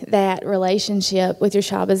encouraging that relationship with your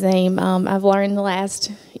Shabazim. I've learned the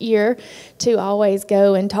last year to always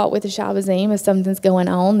go and talk with the Shabazim if something's going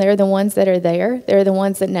on. They're the ones that are there. They're the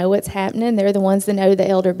ones that know what's happening. They're the ones that know the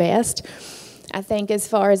elder best. I think as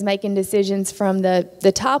far as making decisions from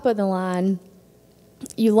the top of the line,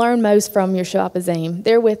 you learn most from your Shabazim.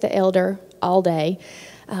 They're with the elder all day.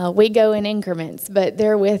 We go in increments, but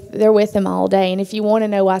they're with them all day. And if you want to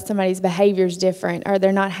know why somebody's behavior is different, or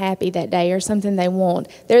they're not happy that day, or something they want,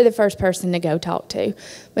 they're the first person to go talk to,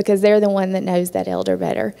 because they're the one that knows that elder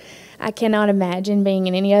better. I cannot imagine being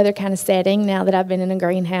in any other kind of setting now that I've been in a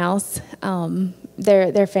greenhouse.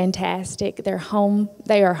 They're fantastic. They're home.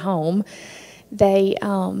 They are home. They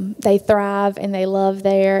thrive and they love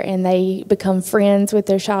there, and they become friends with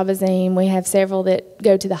their Shabazim. We have several that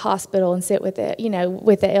go to the hospital and sit with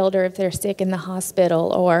the elder if they're sick in the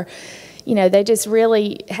hospital, or they just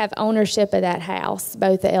really have ownership of that house,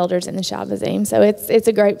 both the elders and the Shabazim. So it's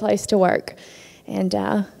a great place to work, and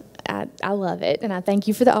I love it, and I thank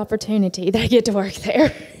you for the opportunity that I get to work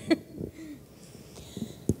there.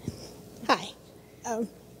 Hi.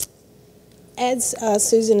 As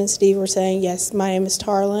Susan and Steve were saying, yes, my name is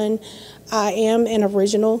Tarlin. I am an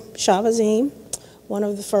original Shavazim, one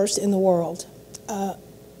of the first in the world.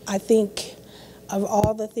 I think of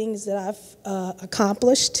all the things that I've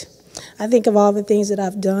accomplished, I think of all the things that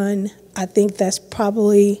I've done, I think that's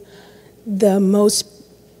probably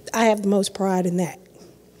I have the most pride in that.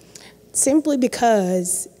 Simply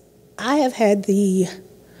because I have had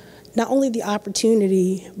not only the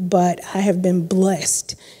opportunity, but I have been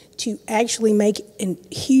blessed to actually make a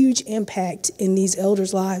huge impact in these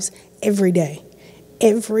elders' lives every day,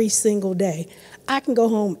 every single day. I can go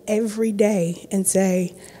home every day and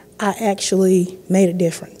say, I actually made a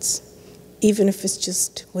difference, even if it's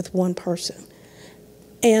just with one person.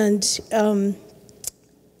 And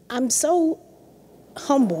I'm so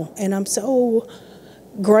humble and I'm so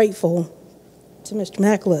grateful to Mr.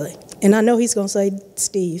 McAlilly. And I know he's going to say,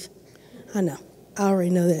 Steve. I know. I already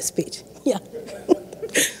know that speech. Yeah.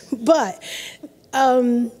 But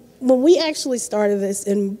when we actually started this,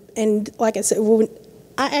 and like I said, when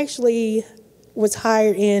I actually was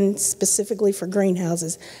hired in specifically for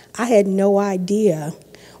greenhouses, I had no idea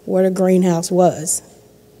what a greenhouse was.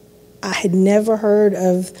 I had never heard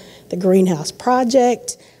of the greenhouse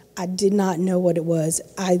project. I did not know what it was.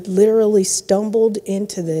 I literally stumbled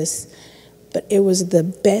into this, but it was the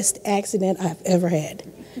best accident I've ever had,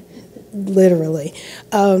 literally.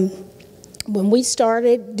 When we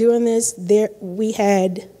started doing this, we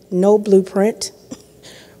had no blueprint.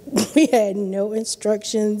 We had no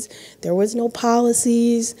instructions. There was no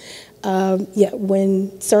policies.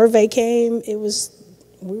 When survey came,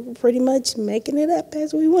 we were pretty much making it up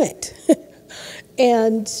as we went.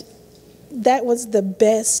 And that was the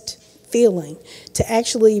best feeling, to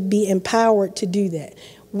actually be empowered to do that.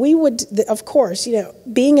 We would, of course,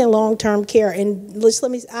 being in long-term care, and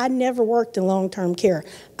I never worked in long-term care.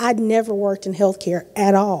 I'd never worked in healthcare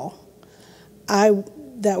at all.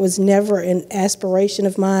 That was never an aspiration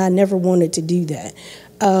of mine. I never wanted to do that.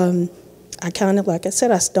 I kind of, like I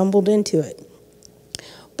said, I stumbled into it.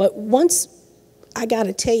 But once I got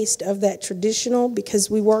a taste of that traditional, because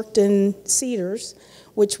we worked in Cedars,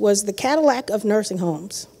 which was the Cadillac of nursing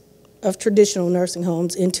homes, of traditional nursing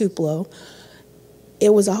homes in Tupelo.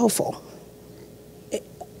 It was awful.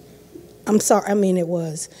 I'm sorry, I mean it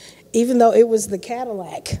was. Even though it was the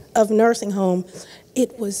Cadillac of nursing home,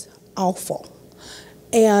 it was awful.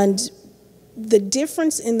 And the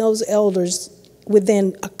difference in those elders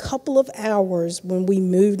within a couple of hours when we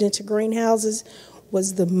moved into greenhouses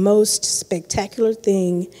was the most spectacular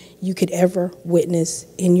thing you could ever witness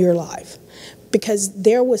in your life. Because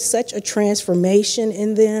there was such a transformation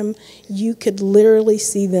in them, you could literally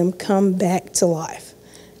see them come back to life.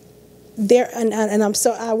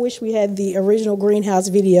 I wish we had the original greenhouse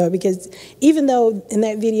video, because even though in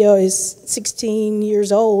that video is 16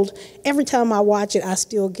 years old, every time I watch it, I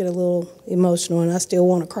still get a little emotional and I still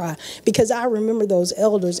want to cry, because I remember those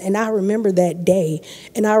elders and I remember that day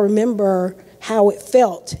and I remember how it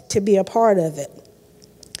felt to be a part of it.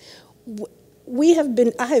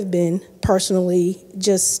 I have been personally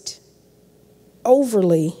just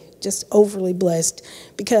overly blessed,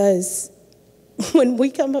 because when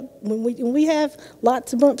we have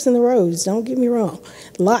lots of bumps in the roads, don't get me wrong,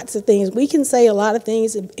 lots of things. We can say a lot of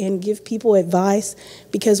things and give people advice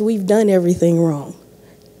because we've done everything wrong.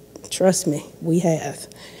 Trust me, we have.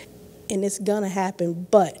 And it's gonna happen,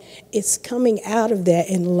 but it's coming out of that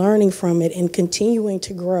and learning from it and continuing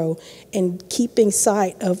to grow and keeping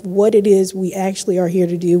sight of what it is we actually are here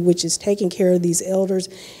to do, which is taking care of these elders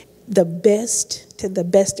to the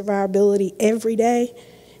best of our ability every day,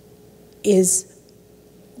 is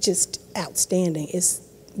just outstanding. It's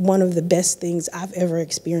one of the best things I've ever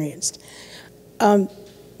experienced.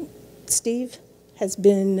 Steve has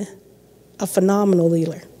been a phenomenal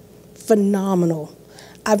leader, phenomenal.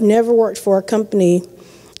 I've never worked for a company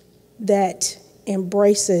that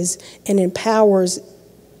embraces and empowers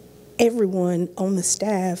everyone on the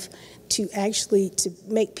staff to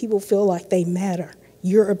make people feel like they matter.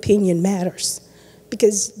 Your opinion matters.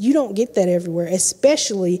 Because you don't get that everywhere,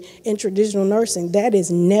 especially in traditional nursing. That is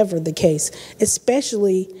never the case.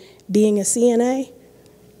 Especially being a CNA,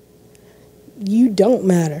 you don't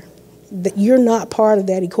matter. You're not part of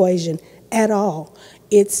that equation at all.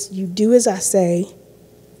 It's you do as I say,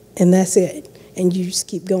 and that's it. And you just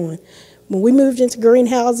keep going. When we moved into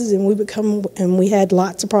greenhouses and we had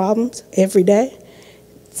lots of problems every day,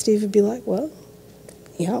 Steve would be like, well,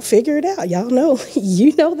 y'all figure it out. Y'all know,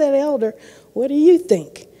 you know that elder. What do you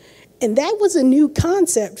think? And that was a new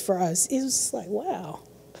concept for us. It was like, wow,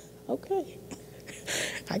 okay.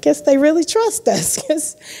 I guess they really trust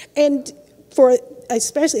us. And for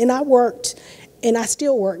especially, and I worked, and I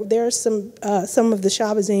still work. There are some of the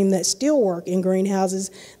Shabazim that still work in greenhouses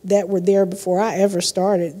that were there before I ever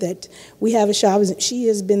started. That we have a Shabazim. She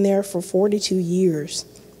has been there for 42 years.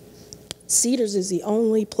 Cedars is the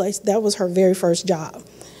only place, that was her very first job,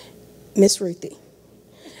 Miss Ruthie.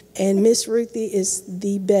 And Miss Ruthie is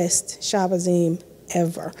the best Shabazim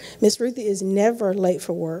ever. Miss Ruthie is never late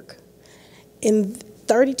for work. In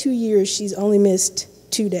 32 years, she's only missed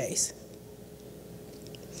 2 days.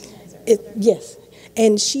 Yes.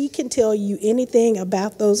 And she can tell you anything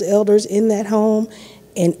about those elders in that home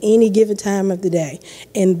in any given time of the day.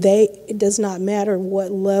 And it does not matter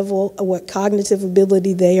what level, what cognitive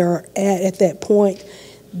ability they are at that point,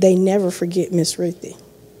 they never forget Miss Ruthie.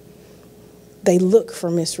 They look for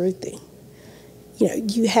Miss Ruthie. You know,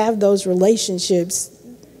 you have those relationships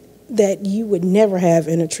that you would never have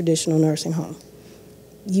in a traditional nursing home.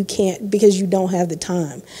 You can't, because you don't have the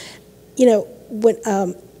time. You know, when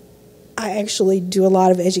I actually do a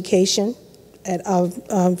lot of education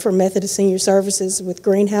for Methodist Senior Services with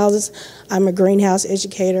greenhouses. I'm a greenhouse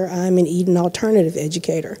educator. I'm an Eden alternative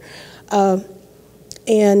educator.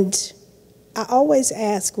 And I always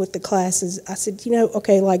ask with the classes, I said, you know,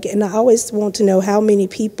 okay, and I always want to know how many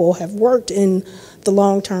people have worked in the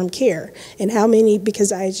long-term care and how many,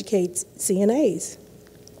 because I educate CNAs.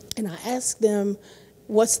 And I ask them,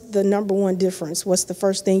 what's the number one difference? What's the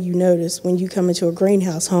first thing you notice when you come into a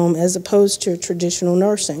greenhouse home as opposed to traditional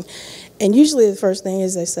nursing? And usually the first thing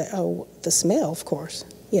is they say, oh, the smell, of course.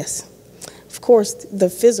 Yes, of course, the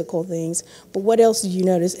physical things. But what else do you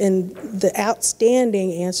notice? And the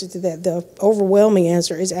outstanding answer to that, the overwhelming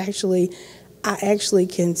answer is actually, I actually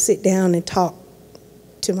can sit down and talk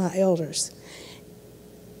to my elders.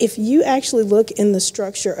 If you actually look in the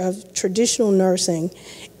structure of traditional nursing,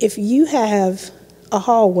 if you have a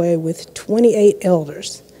hallway with 28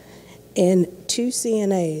 elders and 2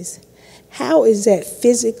 CNAs, how is that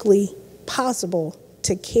physically possible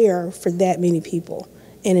to care for that many people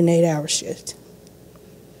in an 8-hour shift?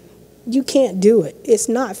 You can't do it. It's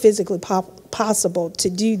not physically possible to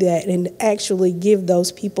do that and actually give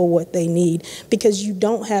those people what they need because you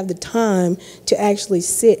don't have the time to actually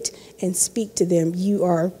sit and speak to them.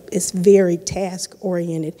 It's very task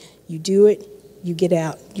oriented. You do it, you get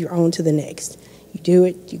out, you're on to the next. You do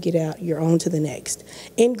it, you get out, you're on to the next.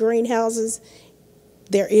 In greenhouses,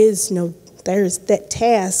 there's that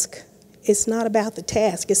task. It's not about the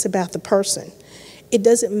task, it's about the person. It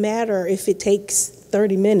doesn't matter if it takes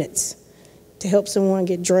 30 minutes to help someone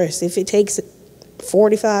get dressed. If it takes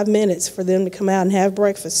 45 minutes for them to come out and have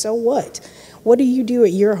breakfast, so what? What do you do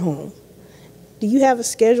at your home? Do you have a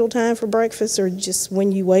scheduled time for breakfast or just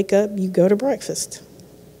when you wake up, you go to breakfast?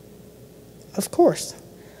 Of course.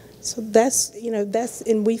 So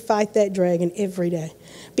and we fight that dragon every day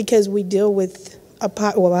because we deal with I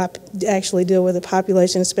actually deal with a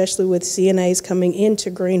population, especially with CNAs coming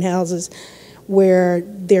into greenhouses where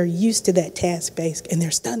they're used to that task base and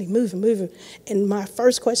they're standing, moving. And my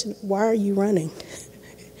first question, why are you running?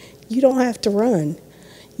 You don't have to run.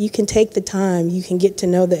 You can take the time, you can get to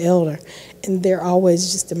know the elder, and they're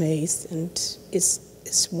always just amazed, and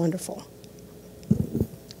it's wonderful.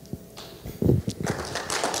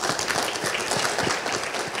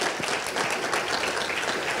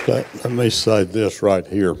 Let me say this right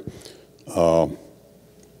here.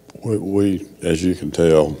 We, as you can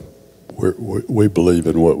tell, we believe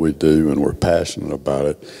in what we do and we're passionate about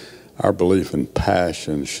it. Our belief in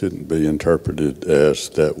passion shouldn't be interpreted as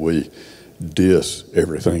that we diss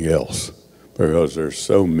everything else, because there's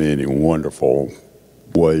so many wonderful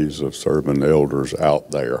ways of serving elders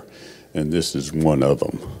out there, and this is one of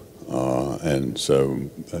them. And so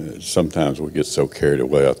sometimes we get so carried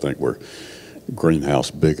away, I think we're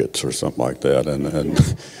greenhouse bigots or something like that, and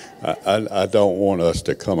I don't want us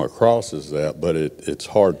to come across as that, but it's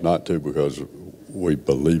hard not to because we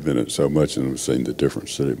believe in it so much and we've seen the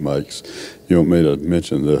difference that it makes. You want me to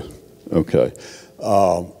mention okay.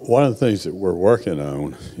 One of the things that we're working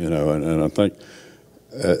on, and I think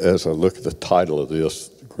as I look at the title of this,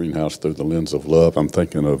 Greenhouse Through the Lens of Love, I'm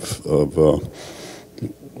thinking of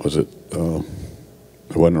it wasn't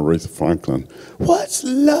Aretha Franklin. What's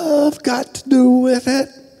love got to do with it?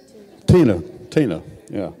 Tina,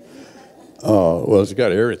 yeah. Well, it's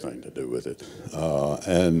got everything to do with it.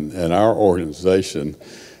 And our organization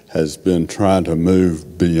has been trying to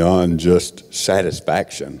move beyond just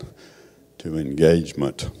satisfaction to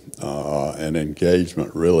engagement. And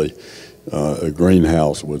engagement really, a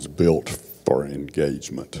greenhouse was built for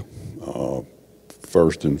engagement,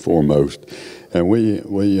 first and foremost. And we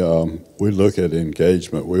look at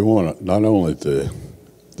engagement. We want not only the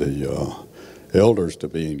elders to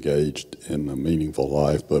be engaged in a meaningful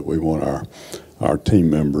life, but we want our team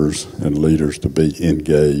members and leaders to be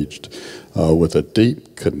engaged with a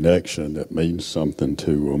deep connection that means something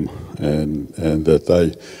to them, and that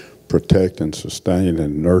they protect and sustain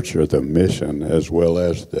and nurture the mission as well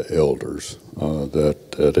as the elders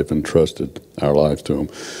that have entrusted our lives to them.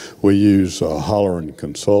 We use Holler &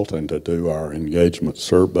 Consulting to do our engagement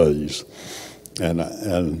surveys,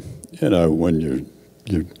 and you know, when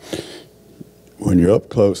you're up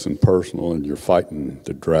close and personal and you're fighting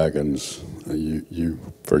the dragons, you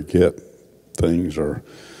forget things are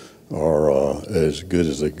as good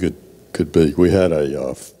as they could be. We had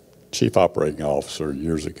a chief operating officer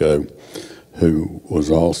years ago who was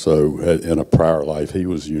also, in a prior life, he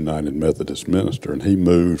was a United Methodist minister, and he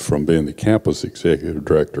moved from being the campus executive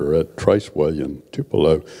director at Traceway in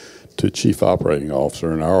Tupelo to chief operating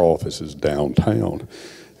officer, and our office is downtown.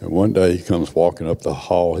 And one day he comes walking up the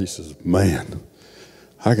hall, he says, "Man,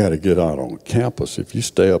 I got to get out on campus. If you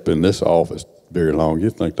stay up in this office very long, you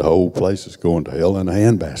think the whole place is going to hell in a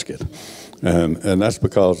handbasket." And that's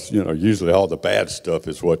because, you know, usually all the bad stuff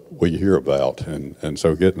is what we hear about. And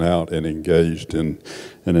so getting out and engaged and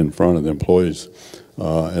in front of the employees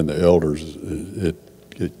and the elders, it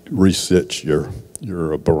resets your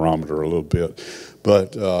barometer a little bit.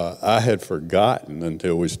 But I had forgotten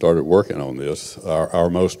until we started working on this, our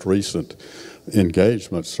most recent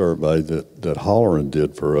engagement survey that Holler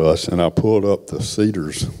did for us, and I pulled up the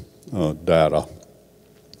Cedars data.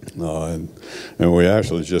 And we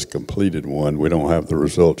actually just completed one. We don't have the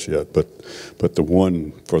results yet, but the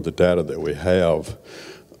one for the data that we have,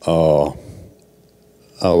 I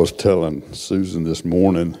was telling Susan this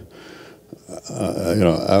morning,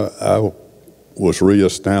 I was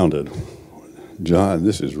re-astounded. John,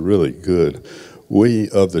 this is really good. We,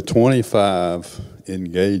 of the 25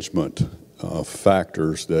 engagement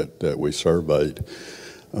factors that we surveyed,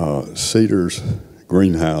 Cedars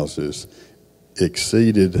greenhouses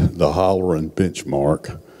exceeded the Holler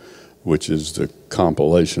benchmark, which is the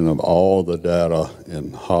compilation of all the data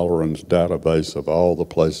in Holler's database of all the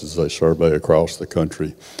places they survey across the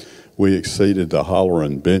country. We exceeded the Holler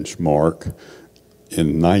benchmark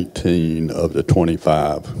in 19 of the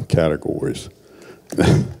 25 categories.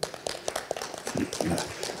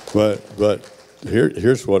 But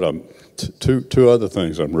here's what two other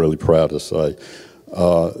things I'm really proud to say.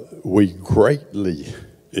 We greatly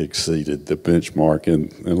exceeded the benchmark,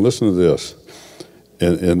 and listen to this,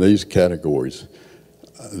 in these categories,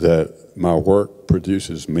 that my work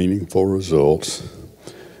produces meaningful results,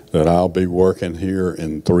 that I'll be working here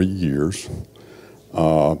in 3 years,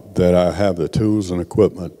 that I have the tools and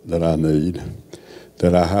equipment that I need,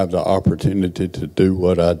 that I have the opportunity to do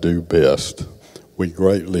what I do best. We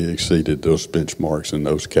greatly exceeded those benchmarks in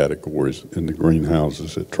those categories in the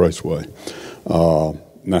greenhouses at Traceway.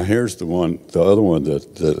 Now here's the other one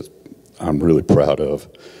that I'm really proud of.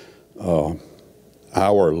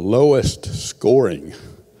 Our lowest scoring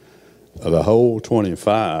of the whole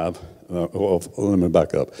 25, well, let me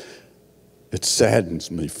back up. It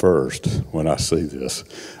saddens me first when I see this.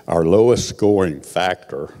 Our lowest scoring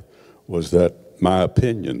factor was that my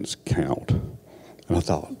opinions count. And I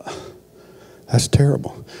thought, that's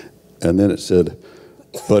terrible. And then it said,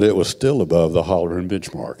 but it was still above the Holler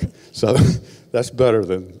benchmark. So that's better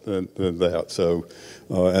than that. So,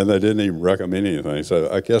 and they didn't even recommend anything. So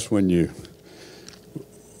I guess when you're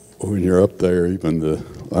up there, even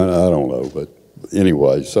I don't know, but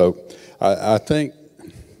anyway. So I think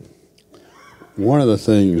one of the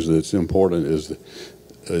things that's important is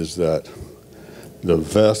that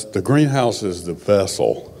the greenhouse is the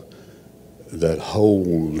vessel that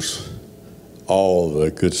holds all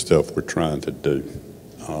the good stuff we're trying to do,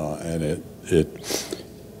 and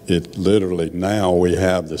it literally, now we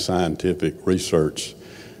have the scientific research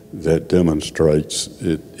that demonstrates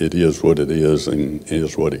it is what it is and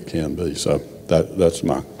is what it can be. So that's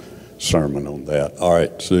my sermon on that. All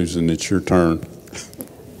right, Susan, it's your turn.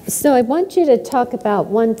 So I want you to talk about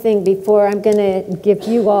one thing before I'm going to give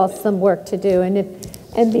you all some work to do.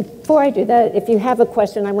 And before I do that, if you have a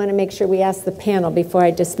question, I want to make sure we ask the panel before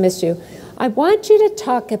I dismiss you. I want you to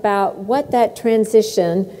talk about what that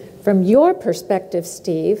transition from your perspective,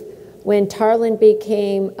 Steve, when Tarlin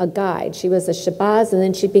became a guide. She was a Shabazz, and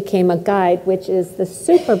then she became a guide, which is the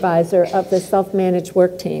supervisor of the self-managed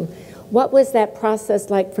work team. What was that process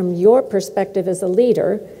like from your perspective as a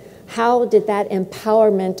leader? How did that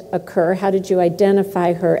empowerment occur? How did you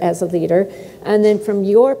identify her as a leader? And then from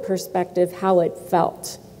your perspective, how it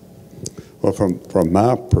felt? Well, from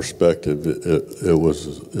my perspective, it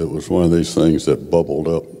was one of these things that bubbled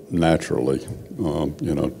up naturally.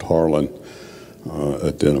 Tarlin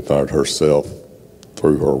identified herself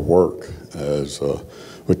through her work. As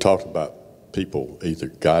we talked about, people either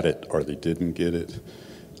got it or they didn't get it,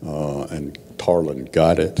 and Tarlin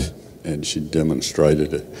got it, and she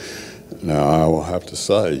demonstrated it. Now, I will have to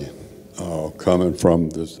say, coming from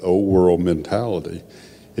this old world mentality,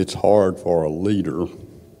 it's hard for a leader,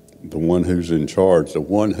 the one who's in charge, the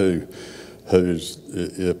one who's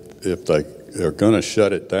if they are going to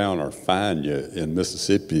shut it down or fine you in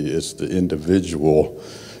Mississippi, it's the individual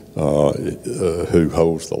who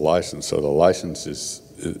holds the license. So the license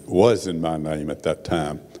was in my name at that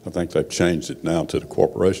time. I think they've changed it now to the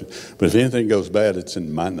corporation. But if anything goes bad, it's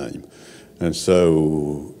in my name. And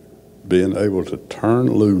so being able to turn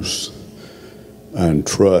loose and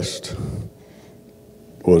trust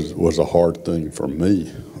was a hard thing for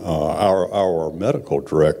me. Our medical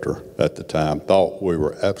director at the time thought we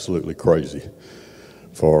were absolutely crazy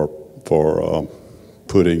for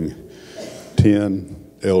putting 10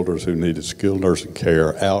 elders who needed skilled nursing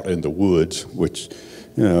care out in the woods, which,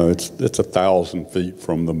 you know, it's 1,000 feet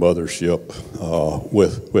from the mothership,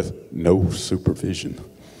 with no supervision.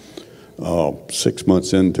 6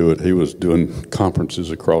 months into it, he was doing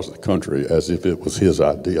conferences across the country as if it was his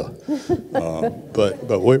idea.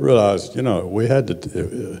 But we realized, you know, we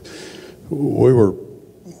were,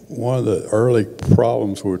 one of the early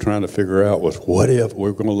problems we were trying to figure out was, what if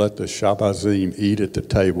we're going to let the Shabazim eat at the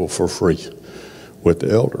table for free with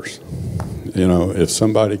the elders? You know, if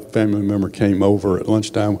family member came over at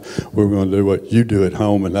lunchtime, we were going to do what you do at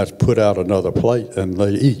home, and that's put out another plate and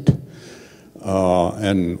they eat.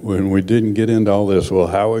 And when we didn't get into all this, well,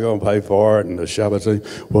 how are we going to pay for it? And the Shabazim,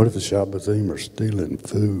 what if the Shabazim are stealing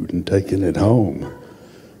food and taking it home?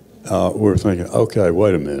 We're thinking, okay,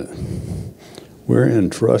 wait a minute. We're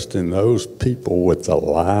entrusting those people with the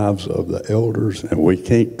lives of the elders, and we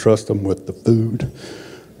can't trust them with the food.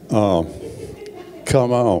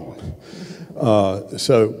 Come on.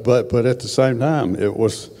 But at the same time, it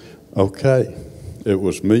was okay. It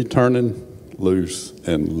was me turning loose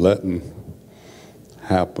and letting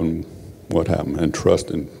happen what happened, and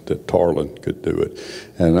trusting that Tarlin could do it.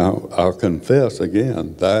 And I'll confess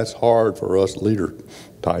again, that's hard for us leader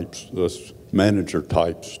types, us manager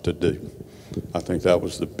types to do. I think that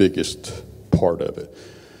was the biggest part of it.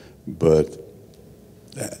 But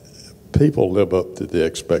people live up to the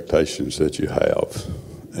expectations that you have.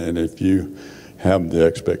 And if you have the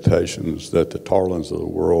expectations that the Tarlins of the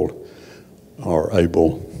world are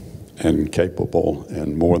able and capable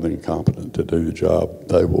and more than competent to do the job,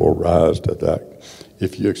 they will rise to that.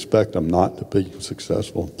 If you expect them not to be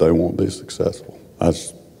successful, they won't be successful.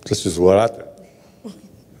 This is what I think.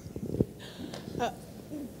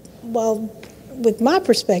 Well, with my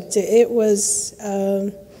perspective, it was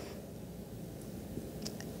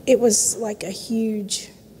like a huge,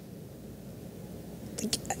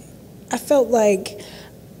 I felt like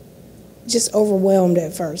just overwhelmed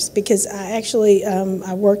at first, because I actually,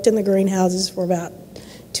 I worked in the greenhouses for about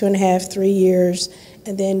 2.5, 3 years,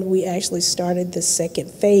 and then we actually started the second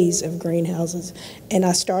phase of greenhouses, and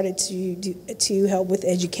I started to help with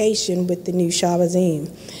education with the new Shabazim.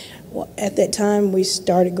 Well, at that time, we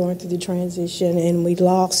started going through the transition, and we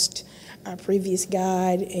lost our previous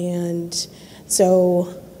guide, and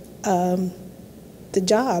so the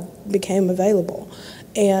job became available.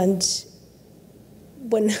 And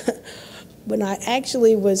when I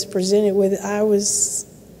actually was presented with it, I was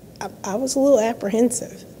a little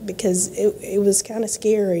apprehensive, because it was kind of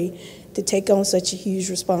scary to take on such a huge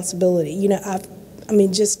responsibility. You know, I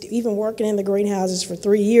mean, just even working in the greenhouses for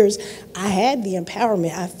 3 years, I had the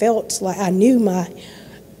empowerment. I felt like I knew my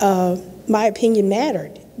opinion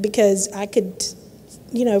mattered, because I could,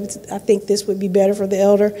 you know, I think this would be better for the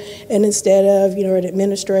elder, and instead of, you know, an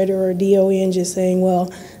administrator or a DON just saying,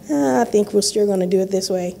 well, I think we're still going to do it this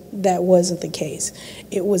way, that wasn't the case.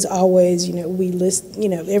 It was always, you know,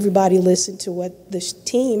 everybody listened to what the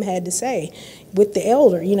team had to say. With the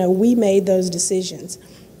elder, you know, we made those decisions.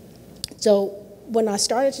 So when I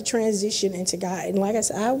started to transition into God, and like I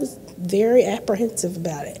said, I was very apprehensive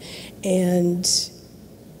about it. And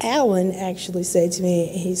Alan actually said to me,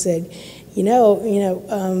 he said,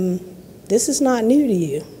 this is not new to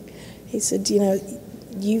you. He said, you know,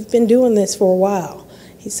 you've been doing this for a while.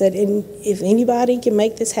 He said, and if anybody can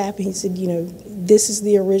make this happen, he said, you know, this is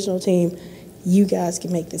the original team. You guys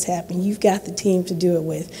can make this happen. You've got the team to do it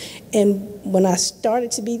with. And when I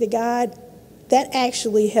started to be the guide, that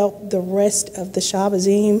actually helped the rest of the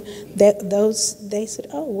Shabazim. They said,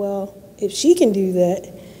 oh, well, if she can do that,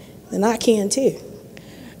 then I can too.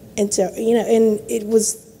 And so, you know, and it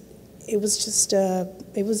was just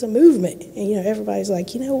it was a movement. And, you know, everybody's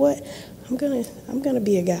like, you know what, I'm gonna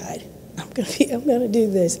be a guide. I'm going to do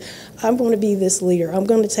this. I'm going to be this leader. I'm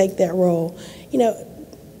going to take that role. You know,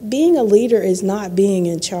 being a leader is not being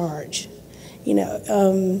in charge. You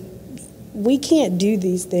know, we can't do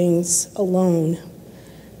these things alone.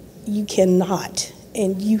 You cannot.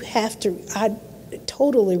 And you have to, I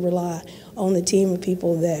totally rely on the team of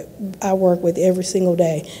people that I work with every single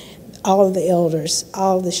day. All of the elders,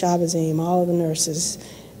 all of the Shabazim, all of the nurses,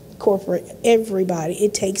 corporate, everybody.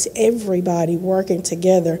 It takes everybody working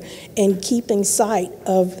together and keeping sight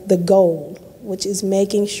of the goal, which is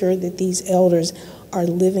making sure that these elders are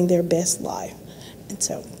living their best life. And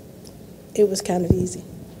so it was kind of easy.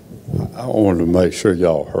 I wanted to make sure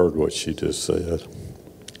y'all heard what she just said.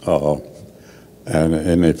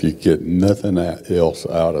 And if you get nothing else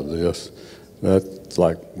out of this, that's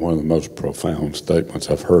like one of the most profound statements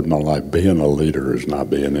I've heard in my life. Being a leader is not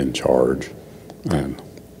being in charge. And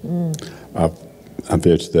I've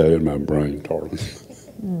etched that in my brain, Tarlin.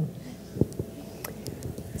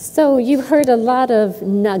 So you heard a lot of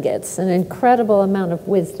nuggets. An incredible amount of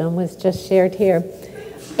wisdom was just shared here.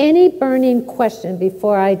 Any burning question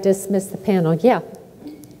before I dismiss the panel? Yeah.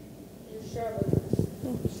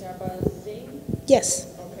 Yes.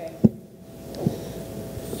 Okay.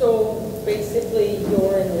 So basically,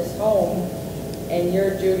 you're in this home, and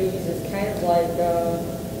your duties is kind of like a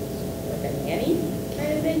nanny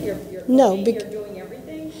kind of thing. You're No, cooking, you're doing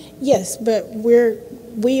everything. Yes, but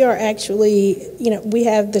we are actually, you know, we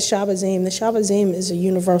have the Shabazim. The Shabazim is a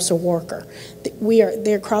universal worker.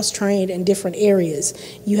 They're cross-trained in different areas.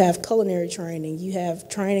 You have culinary training. You have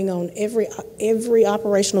training on every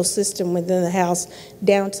operational system within the house,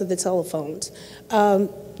 down to the telephones.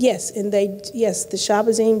 Yes, and the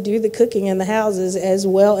Shabazim do the cooking in the houses as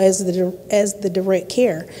well as the direct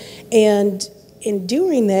care, and in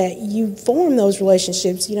doing that, you form those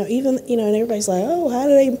relationships. You know, even and everybody's like, oh, how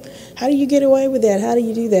do you get away with that? How do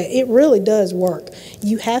you do that? It really does work.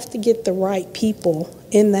 You have to get the right people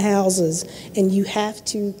in the houses, and you have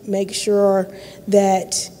to make sure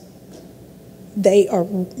that they are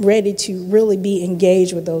ready to really be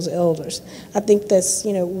engaged with those elders. I think that's,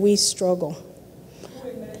 we struggle. Who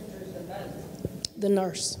administers the meds? The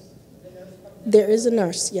nurse. There is a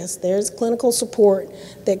nurse, yes. There's clinical support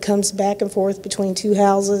that comes back and forth between two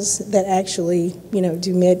houses that actually,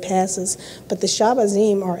 do med passes. But the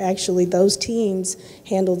Shabazim are actually, those teams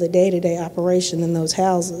handle the day-to-day operation in those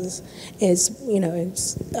houses. It's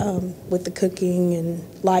with the cooking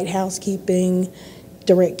and light housekeeping,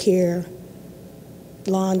 direct care,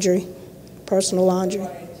 laundry, personal laundry.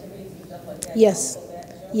 Yes,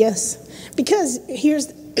 yes. Because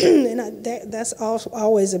here's, and that's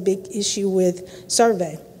always a big issue with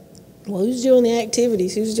survey. Well, who's doing the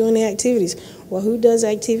activities? Who's doing the activities? Well, who does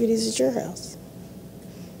activities at your house?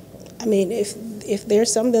 I mean, if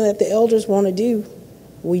there's something that the elders want to do,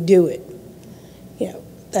 we do it.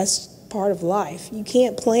 That's part of life. You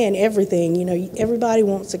can't plan everything. Everybody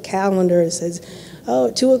wants a calendar that says, oh,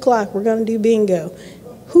 at 2 o'clock, we're going to do bingo.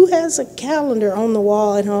 Who has a calendar on the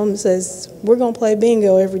wall at home that says, we're going to play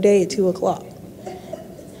bingo every day at 2 o'clock?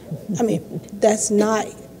 I mean, that's not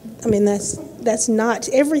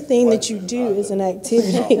everything that you do is an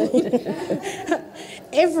activity.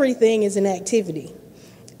 Everything is an activity.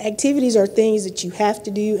 Activities are things that you have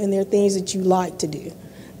to do, and they're things that you like to do.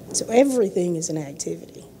 So everything is an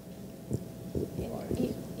activity. Yeah.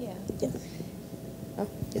 Oh,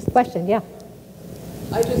 just a question, yeah.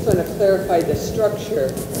 I just want to clarify the structure.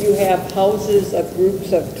 You have houses of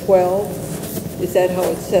groups of 12. Is that how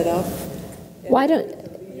it's set up? Why don't...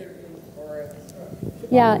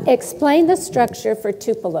 Yeah, explain the structure for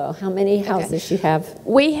Tupelo, how many houses you have.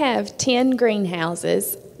 We have 10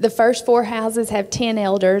 greenhouses. The first 4 houses have 10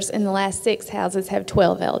 elders, and the last 6 houses have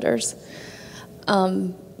 12 elders.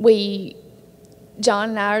 John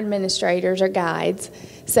and our administrators are guides,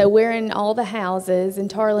 so we're in all the houses, and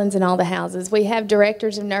Tarlin's in all the houses. We have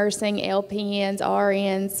directors of nursing, LPNs,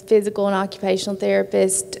 RNs, physical and occupational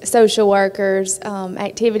therapists, social workers,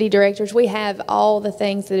 activity directors. We have all the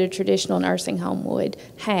things that a traditional nursing home would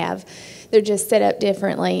have. They're just set up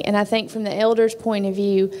differently. And I think from the elders' point of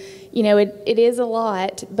view, it is a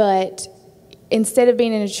lot, but instead of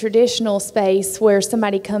being in a traditional space where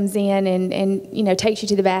somebody comes in and takes you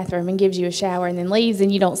to the bathroom and gives you a shower and then leaves and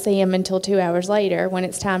you don't see them until 2 hours later when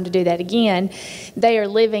it's time to do that again, they are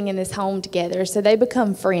living in this home together. So they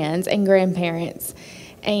become friends and grandparents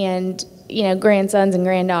and, grandsons and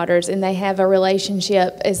granddaughters, and they have a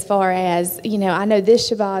relationship as far as, I know this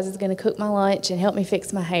Shabazz is going to cook my lunch and help me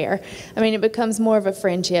fix my hair. I mean, it becomes more of a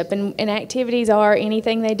friendship, and activities are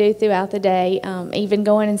anything they do throughout the day, even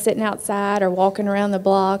going and sitting outside or walking around the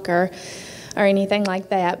block or anything like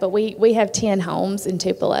that. But we have 10 homes in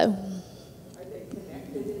Tupelo.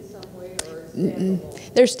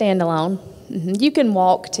 They're standalone. You can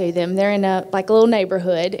walk to them. They're in a little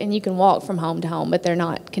neighborhood, and you can walk from home to home, but they're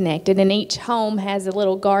not connected. And each home has a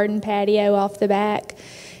little garden patio off the back,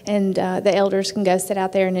 and the elders can go sit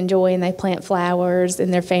out there and enjoy, and they plant flowers,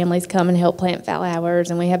 and their families come and help plant flowers,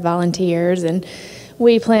 and we have volunteers, and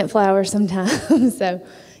we plant flowers sometimes. So,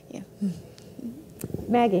 yeah.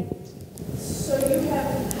 Maggie. So you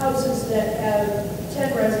have houses that have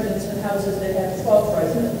 10 residents and houses that have 12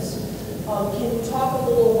 residents. Can you talk a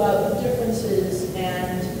little about the differences,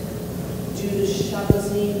 and do the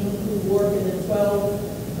Shabbazim who work in the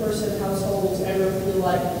 12-person households ever feel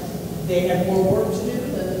like they have more work to do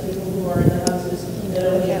than the people who are in the houses that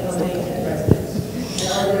only have 10 residents?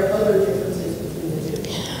 And are there other differences between the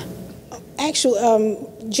two? Actually,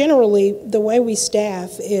 generally, the way we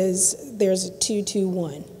staff is there's a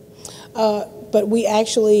 2-2-1. But we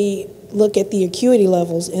actually look at the acuity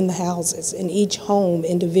levels in the houses, in each home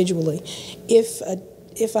individually. If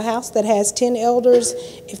a house that has 10 elders,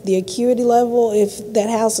 if the acuity level, if that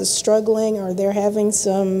house is struggling or they're having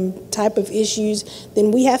some type of issues,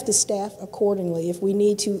 then we have to staff accordingly. If we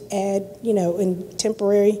need to add, in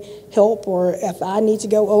temporary help, or if I need to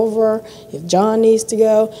go over, if John needs to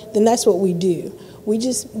go, then that's what we do.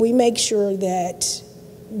 We make sure that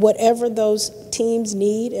whatever those teams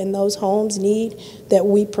need and those homes need, that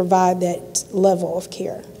we provide that level of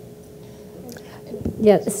care.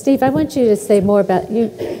 Yeah, Steve, I want you to say more about, you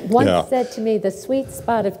once said to me the sweet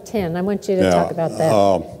spot of 10. I want you to talk about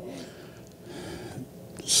that.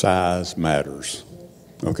 Size matters,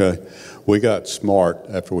 okay? We got smart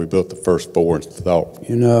after we built the first 4 and thought,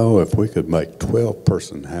 if we could make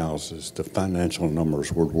 12-person houses, the financial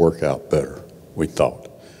numbers would work out better, we thought.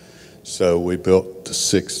 So we built the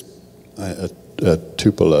 6 at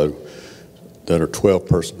Tupelo that are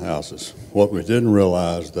 12-person houses. What we didn't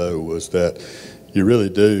realize, though, was that you really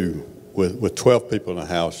do, with 12 people in a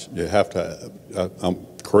house, you have to,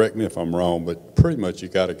 correct me if I'm wrong, but pretty much you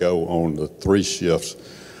got to go on the 3 shifts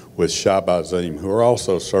with Shabbazim, who are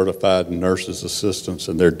also certified nurses assistants,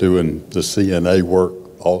 and they're doing the CNA work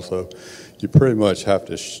also. You pretty much have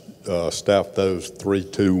to staff those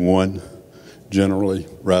 3-2-1 generally,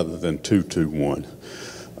 rather than 2-2-1.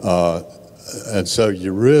 And so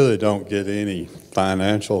you really don't get any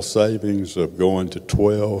financial savings of going to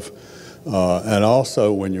 12. And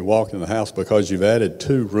also when you walk in the house, because you've added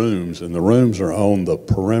 2 rooms, and the rooms are on the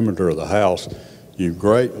perimeter of the house, you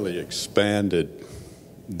greatly expanded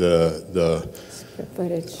the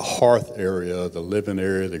hearth area, the living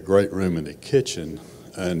area, the great room, and the kitchen.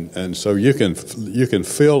 And so you can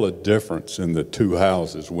feel a difference in the 2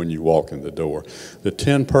 houses when you walk in the door. The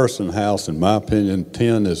 10-person house, in my opinion,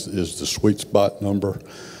 10 is the sweet spot number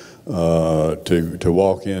to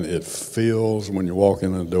walk in. It feels, when you walk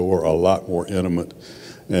in the door, a lot more intimate,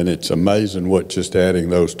 and it's amazing what just adding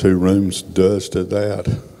those 2 rooms does to that.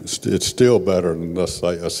 It's still better than, let's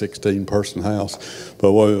say, a 16-person house.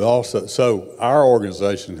 But so our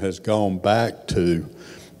organization has gone back to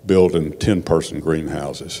building 10-person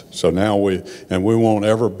greenhouses. So now we won't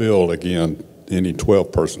ever build again any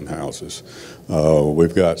 12-person houses.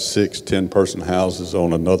 We've got 6 10-person houses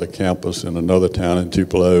on another campus in another town in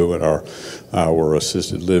Tupelo, and our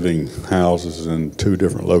assisted living houses in 2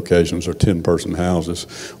 different locations are 10-person houses.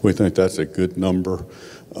 We think that's a good number,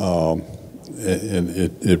 and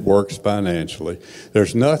it works financially.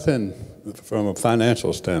 There's nothing from a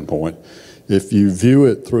financial standpoint. If you view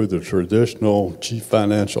it through the traditional chief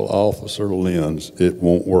financial officer lens, it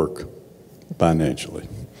won't work financially.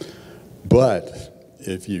 But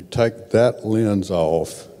if you take that lens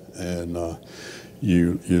off and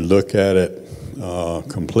you look at it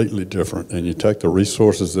completely different, and you take the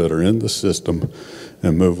resources that are in the system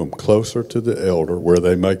and move them closer to the elder where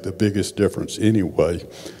they make the biggest difference anyway,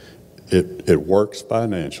 it works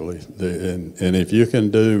financially. And if you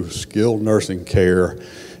can do skilled nursing care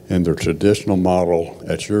in the traditional model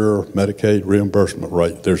at your Medicaid reimbursement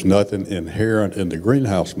rate, there's nothing inherent in the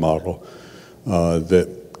greenhouse model that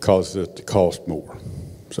causes it to cost more.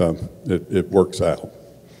 So it works out.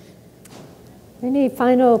 Any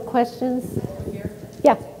final questions?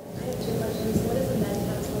 Yeah. I have 2 questions. What does a med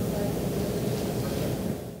pass look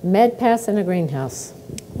like? Med pass in a greenhouse.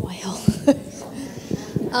 Well,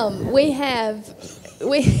 we have,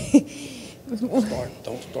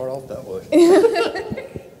 Don't start off that way.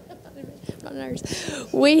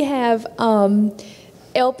 We have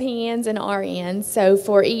LPNs and RNs. So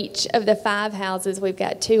for each of the 5 houses, we've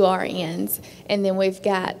got 2 RNs, and then we've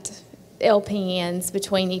got LPNs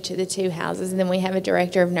between each of the 2 houses, and then we have a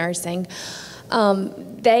director of nursing.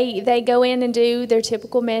 They go in and do their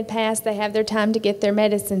typical med pass. They have their time to get their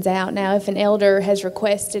medicines out. Now, if an elder has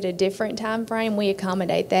requested a different time frame, we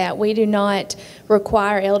accommodate that. We do not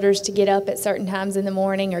require elders to get up at certain times in the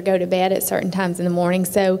morning or go to bed at certain times in the morning.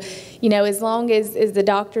 So, as long as the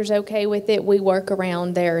doctor's okay with it, we work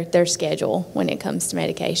around their schedule when it comes to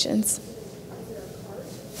medications.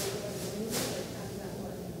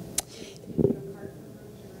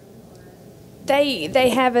 They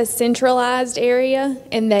have a centralized area,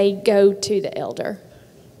 and they go to the elder.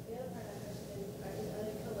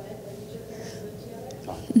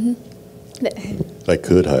 Mm-hmm. They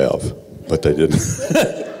could have, but they didn't.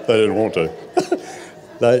 They didn't want to.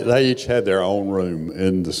 They each had their own room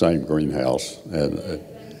in the same greenhouse, and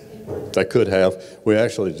they could have. We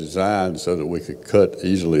actually designed so that we could cut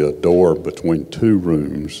easily a door between two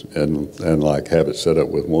rooms and like have it set up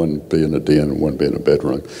with one being a den and one being a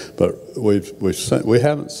bedroom. But we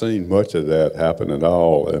haven't seen much of that happen at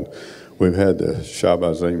all, and we've had the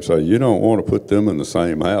Shabazim say, you don't want to put them in the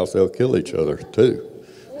same house; they'll kill each other too.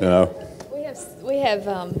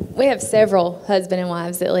 We have several husband and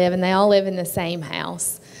wives that live, and they all live in the same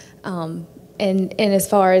house. And as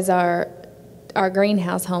far as our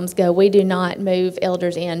greenhouse homes go, we do not move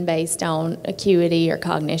elders in based on acuity or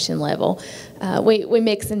cognition level. We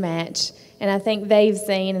mix and match. And I think they've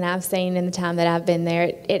seen, and I've seen in the time that I've been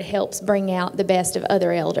there, it helps bring out the best of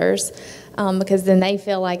other elders, because then they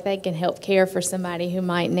feel like they can help care for somebody who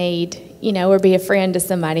might need, or be a friend to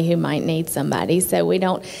somebody who might need somebody. So we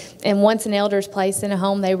don't, and once an elder's placed in a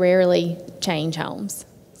home, they rarely change homes.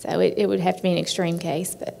 So it would have to be an extreme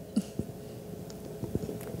case. But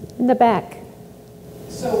in the back.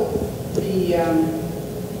 So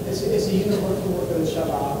it's a universal work of the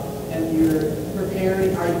Shabbat, and you're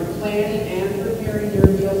preparing, are you planning and preparing your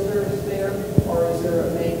meal service there, or is there a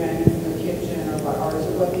main menu in the kitchen, or is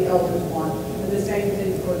it what the elders want? And the same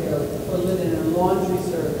thing for linen and laundry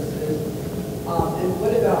services. And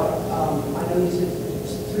what about, I know you said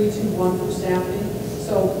 3-2-1 for staffing.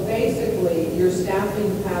 So basically, your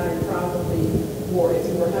staffing pattern probably for, if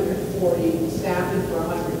you were 140, staffing for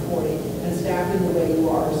 140, and staffing the way you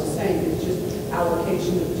are is the same. It's just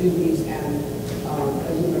allocation of duties and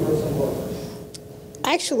a universal worker.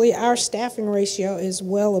 Actually, our staffing ratio is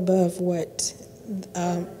well above what,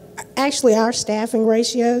 our staffing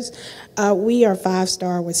ratios, we are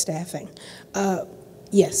 5-star with staffing.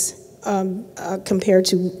 Yes. Compared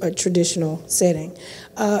to a traditional setting.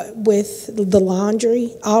 With the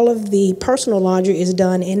laundry, all of the personal laundry is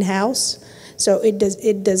done in-house, so it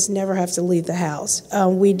does never have to leave the house.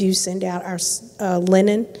 We do send out our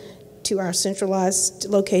linen to our centralized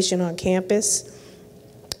location on campus.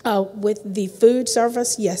 With the food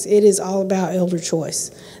service, yes, it is all about elder choice.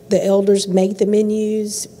 The elders make the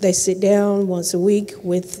menus. They sit down once a week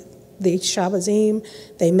with the Shabazim.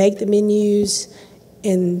 They make the menus,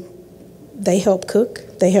 and they help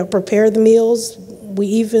cook. They help prepare the meals. They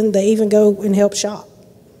even go and help shop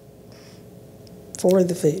for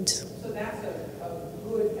the foods. So that's a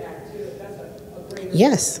good activity. That's a great day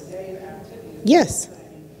of activity. Yes.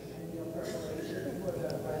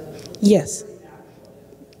 Yes.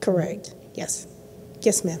 Correct. Yes.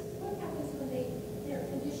 Yes, ma'am. What happens when their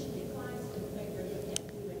condition declines to the point where they can't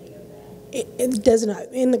do any of that? It does not.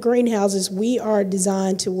 In the greenhouses, we are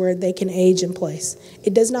designed to where they can age in place.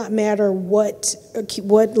 It does not matter what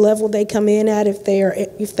level they come in at.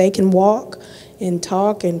 If they can walk and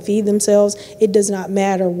talk and feed themselves, it does not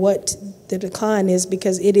matter what the decline is,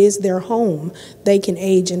 because it is their home. They can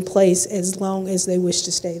age in place as long as they wish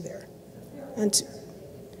to stay there.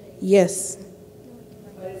 Yes.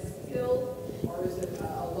 But it's skilled, or is it a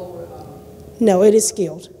lower? No, it is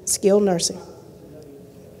skilled. Skilled nursing.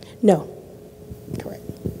 No. Correct.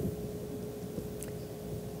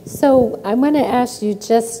 So I want to ask you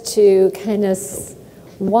just to kind of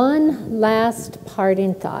one last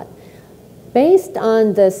parting thought. Based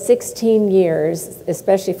on the 16 years,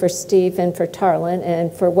 especially for Steve and for Tarlin,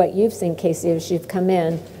 and for what you've seen, Casey, as you've come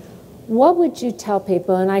in, what would you tell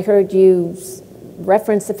people? And I heard you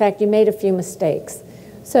reference the fact you made a few mistakes.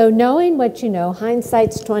 So knowing what you know,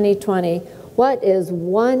 hindsight's 2020, what is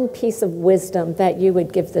one piece of wisdom that you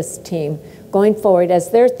would give this team going forward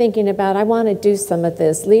as they're thinking about, I want to do some of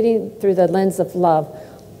this, leading through the lens of love?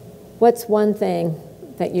 What's one thing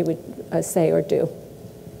that you would say or do?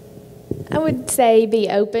 I would say be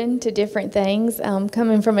open to different things.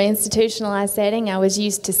 Coming from an institutionalized setting, I was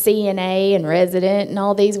used to CNA and resident and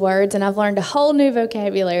all these words, and I've learned a whole new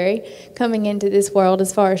vocabulary coming into this world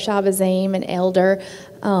as far as Shabazim and elder.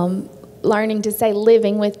 Learning to say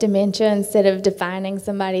living with dementia instead of defining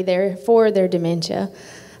somebody there for their dementia.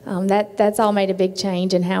 That's all made a big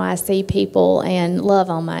change in how I see people and love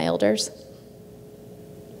on my elders.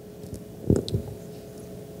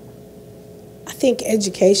 I think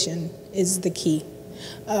education is the key.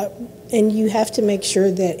 And you have to make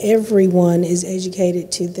sure that everyone is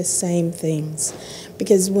educated to the same things.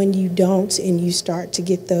 Because when you don't and you start to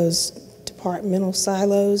get those departmental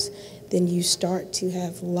silos, then you start to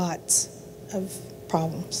have lots of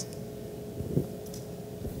problems.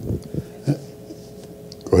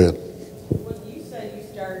 Go ahead. When you said you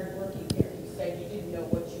started working there, you said you didn't know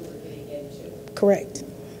what you were getting into. Correct.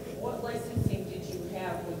 What licensing did you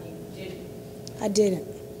have when you didn't? I didn't.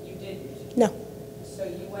 You didn't? No. So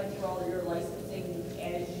you went through all your licensing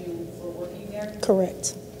as you were working there?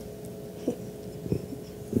 Correct.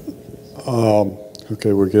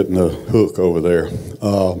 Okay, we're getting a hook over there.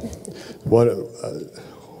 What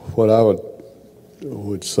I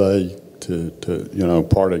would say to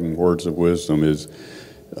parting words of wisdom is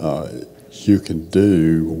you can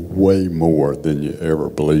do way more than you ever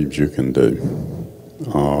believed you can do.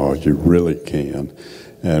 You really can.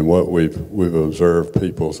 And what we've observed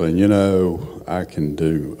people saying, it won't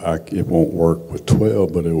work with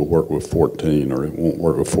 12, but it will work with 14, or it won't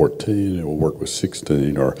work with 14, it will work with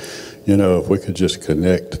 16, or, if we could just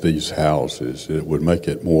connect these houses, it would make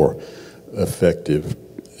it more effective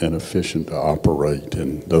and efficient to operate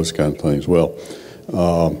and those kind of things. Well,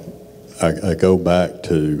 I go back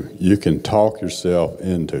to, you can talk yourself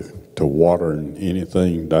into watering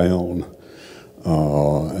anything down.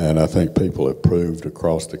 And I think people have proved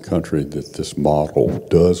across the country that this model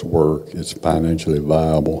does work. It's financially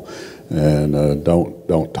viable, and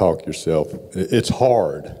don't talk yourself. It's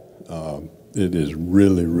hard. It is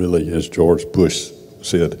really, really, as George Bush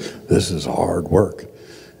said, this is hard work.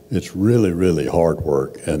 It's really, really hard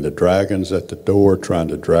work, and the dragon's at the door trying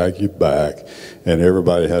to drag you back, and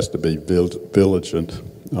everybody has to be vigilant.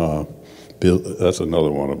 That's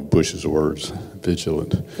another one of Bush's words,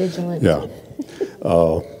 vigilant. Vigilant. Yeah.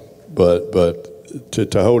 But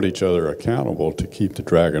to hold each other accountable, to keep the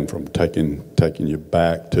dragon from taking you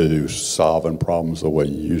back to solving problems the way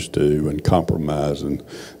you used to and compromising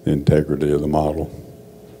the integrity of the model.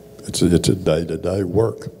 It's a day-to-day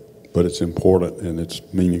work, but it's important and it's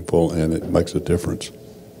meaningful and it makes a difference.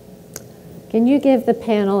 Can you give the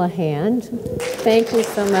panel a hand? Thank you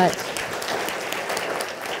so much.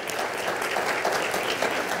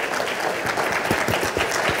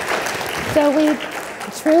 So we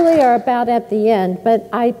truly are about at the end, but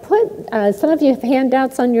I put some of you have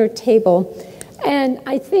handouts on your table, and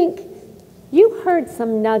I think you heard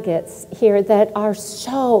some nuggets here that are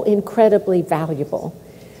so incredibly valuable.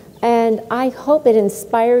 And I hope it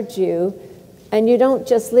inspired you, and you don't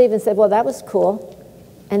just leave and say, well, that was cool,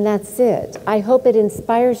 and that's it. I hope it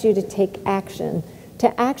inspires you to take action,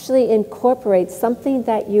 to actually incorporate something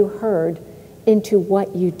that you heard into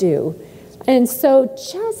what you do. And so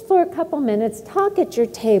just for a couple minutes, talk at your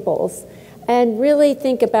tables and really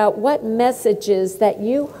think about what messages that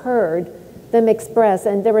you heard them express.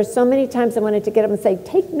 And there were so many times I wanted to get up and say,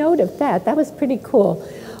 take note of that. That was pretty cool.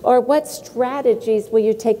 Or what strategies will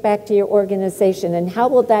you take back to your organization, and how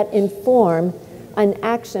will that inform an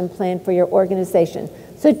action plan for your organization?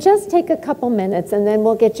 So just take a couple minutes and then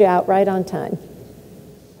we'll get you out right on time.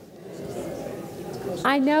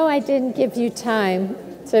 I know I didn't give you time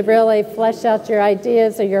to really flesh out your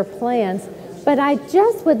ideas or your plans, but I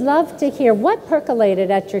just would love to hear what percolated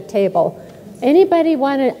at your table. Anybody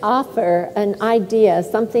want to offer an idea,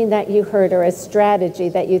 something that you heard, or a strategy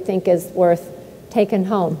that you think is worth taking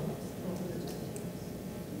home?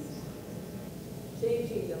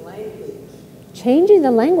 Changing the language. Changing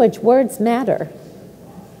the language, words matter.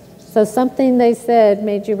 So something they said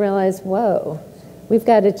made you realize, whoa, we've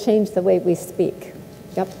got to change the way we speak.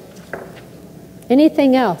 Yep.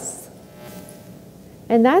 Anything else?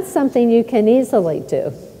 And that's something you can easily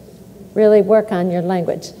do. Really work on your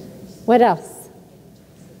language. What else?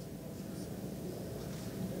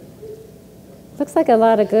 Looks like a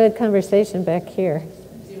lot of good conversation back here.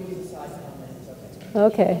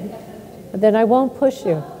 Okay. Then I won't push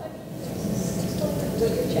you. What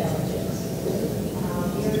your challenge is.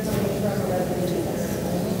 You're coming from a residential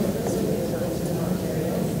service in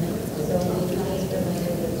Ontario, so we need the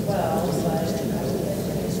language as well, but some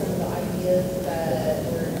of the ideas that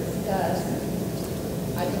were discussed,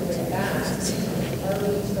 I can bring back. Our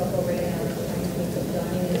really struggle right now is trying to think of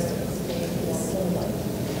dining as a space more home-like.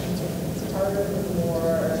 It's harder with more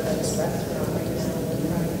like a restaurant right now. We're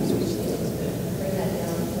trying to bring that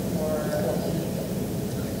down to more healthy.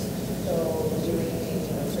 So doing,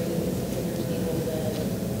 bringing bigger tables in,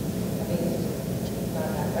 having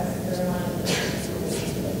that restaurant,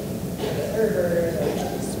 like a server,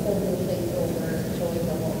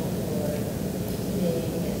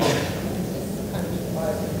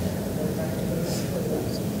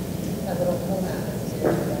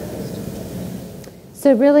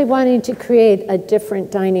 So really wanting to create a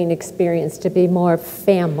different dining experience to be more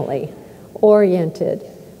family oriented,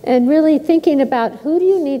 and really thinking about who do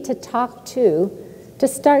you need to talk to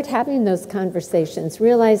start having those conversations,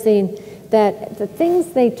 realizing that the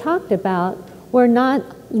things they talked about were not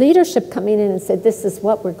leadership coming in and said, this is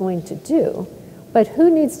what we're going to do, but who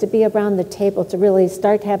needs to be around the table to really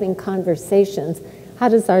start having conversations. How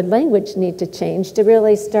does our language need to change to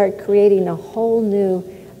really start creating a whole new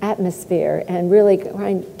atmosphere and really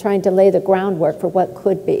trying to lay the groundwork for what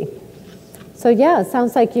could be. So yeah, it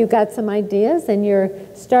sounds like you got some ideas and you're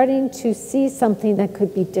starting to see something that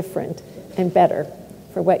could be different and better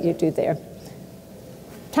for what you do there.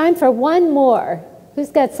 Time for one more. Who's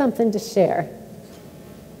got something to share?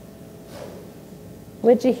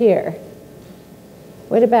 What'd you hear?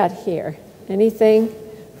 What about here? Anything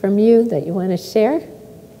from you that you want to share?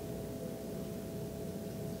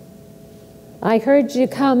 I heard you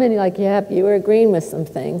comment like, yep, you were agreeing with some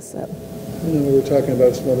things. So. We were talking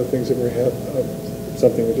about some other things that we had,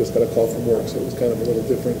 something we just got a call from work, so it was kind of a little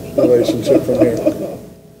different relationship from here.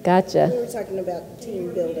 Gotcha. We were talking about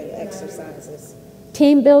team building exercises.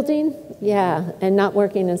 Team building? Yeah, and not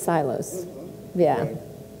working in silos. Yeah.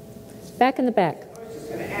 Back in the back. I was just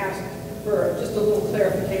going to ask for just a little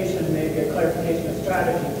clarification, maybe a clarification of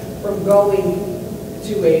strategy, from going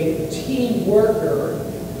to a team worker,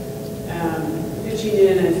 pitching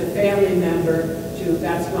in as a family member to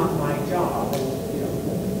that's not my job. And, you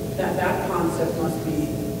know, that concept must be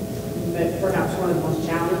perhaps one of the most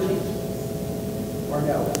challenging, or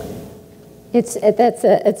no?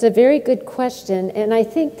 It's a very good question, and I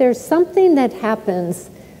think there's something that happens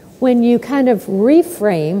when you kind of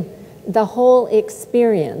reframe the whole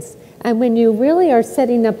experience, and when you really are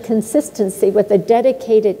setting up consistency with a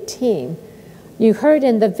dedicated team. You heard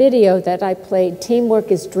in the video that I played,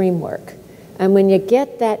 teamwork is dream work. And when you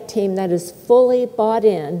get that team that is fully bought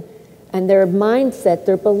in, and their mindset,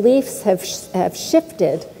 their beliefs have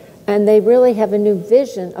shifted, and they really have a new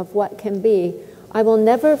vision of what can be, I will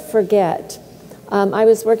never forget. I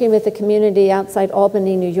was working with a community outside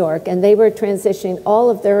Albany, New York, and they were transitioning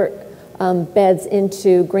all of their beds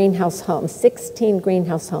into greenhouse homes, 16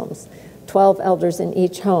 greenhouse homes, 12 elders in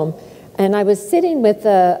each home. And I was sitting with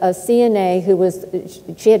a CNA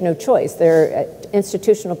who she had no choice. Their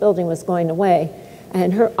institutional building was going away.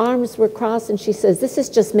 And her arms were crossed, and she says, this is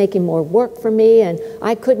just making more work for me, and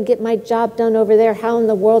I couldn't get my job done over there. How in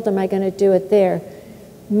the world am I going to do it there?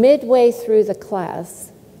 Midway through the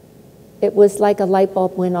class, it was like a light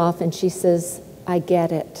bulb went off, and she says, I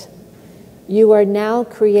get it. You are now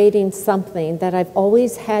creating something that I've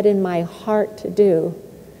always had in my heart to do,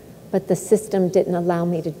 but the system didn't allow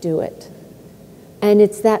me to do it. And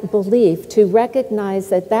it's that belief to recognize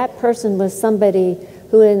that that person was somebody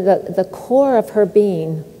who in the core of her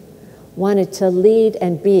being wanted to lead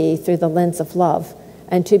and be through the lens of love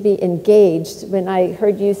and to be engaged. When I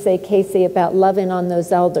heard you say, Casey, about loving on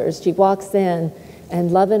those elders, she walks in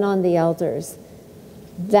and loving on the elders.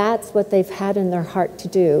 That's what they've had in their heart to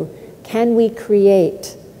do. Can we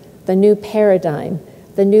create the new paradigm,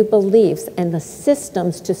 the new beliefs, and the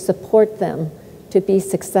systems to support them to be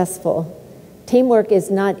successful? Teamwork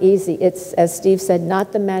is not easy. It's, as Steve said,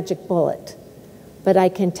 not the magic bullet. But I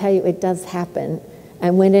can tell you it does happen.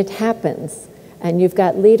 And when it happens, and you've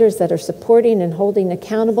got leaders that are supporting and holding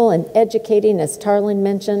accountable and educating, as Tarlin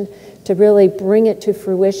mentioned, to really bring it to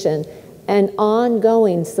fruition, and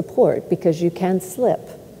ongoing support, because you can slip,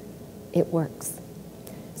 it works.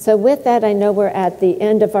 So with that, I know we're at the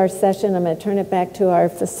end of our session. I'm going to turn it back to our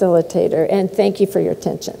facilitator, and thank you for your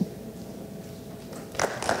attention.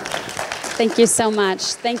 Thank you so much.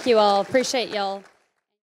 Thank you all. Appreciate y'all.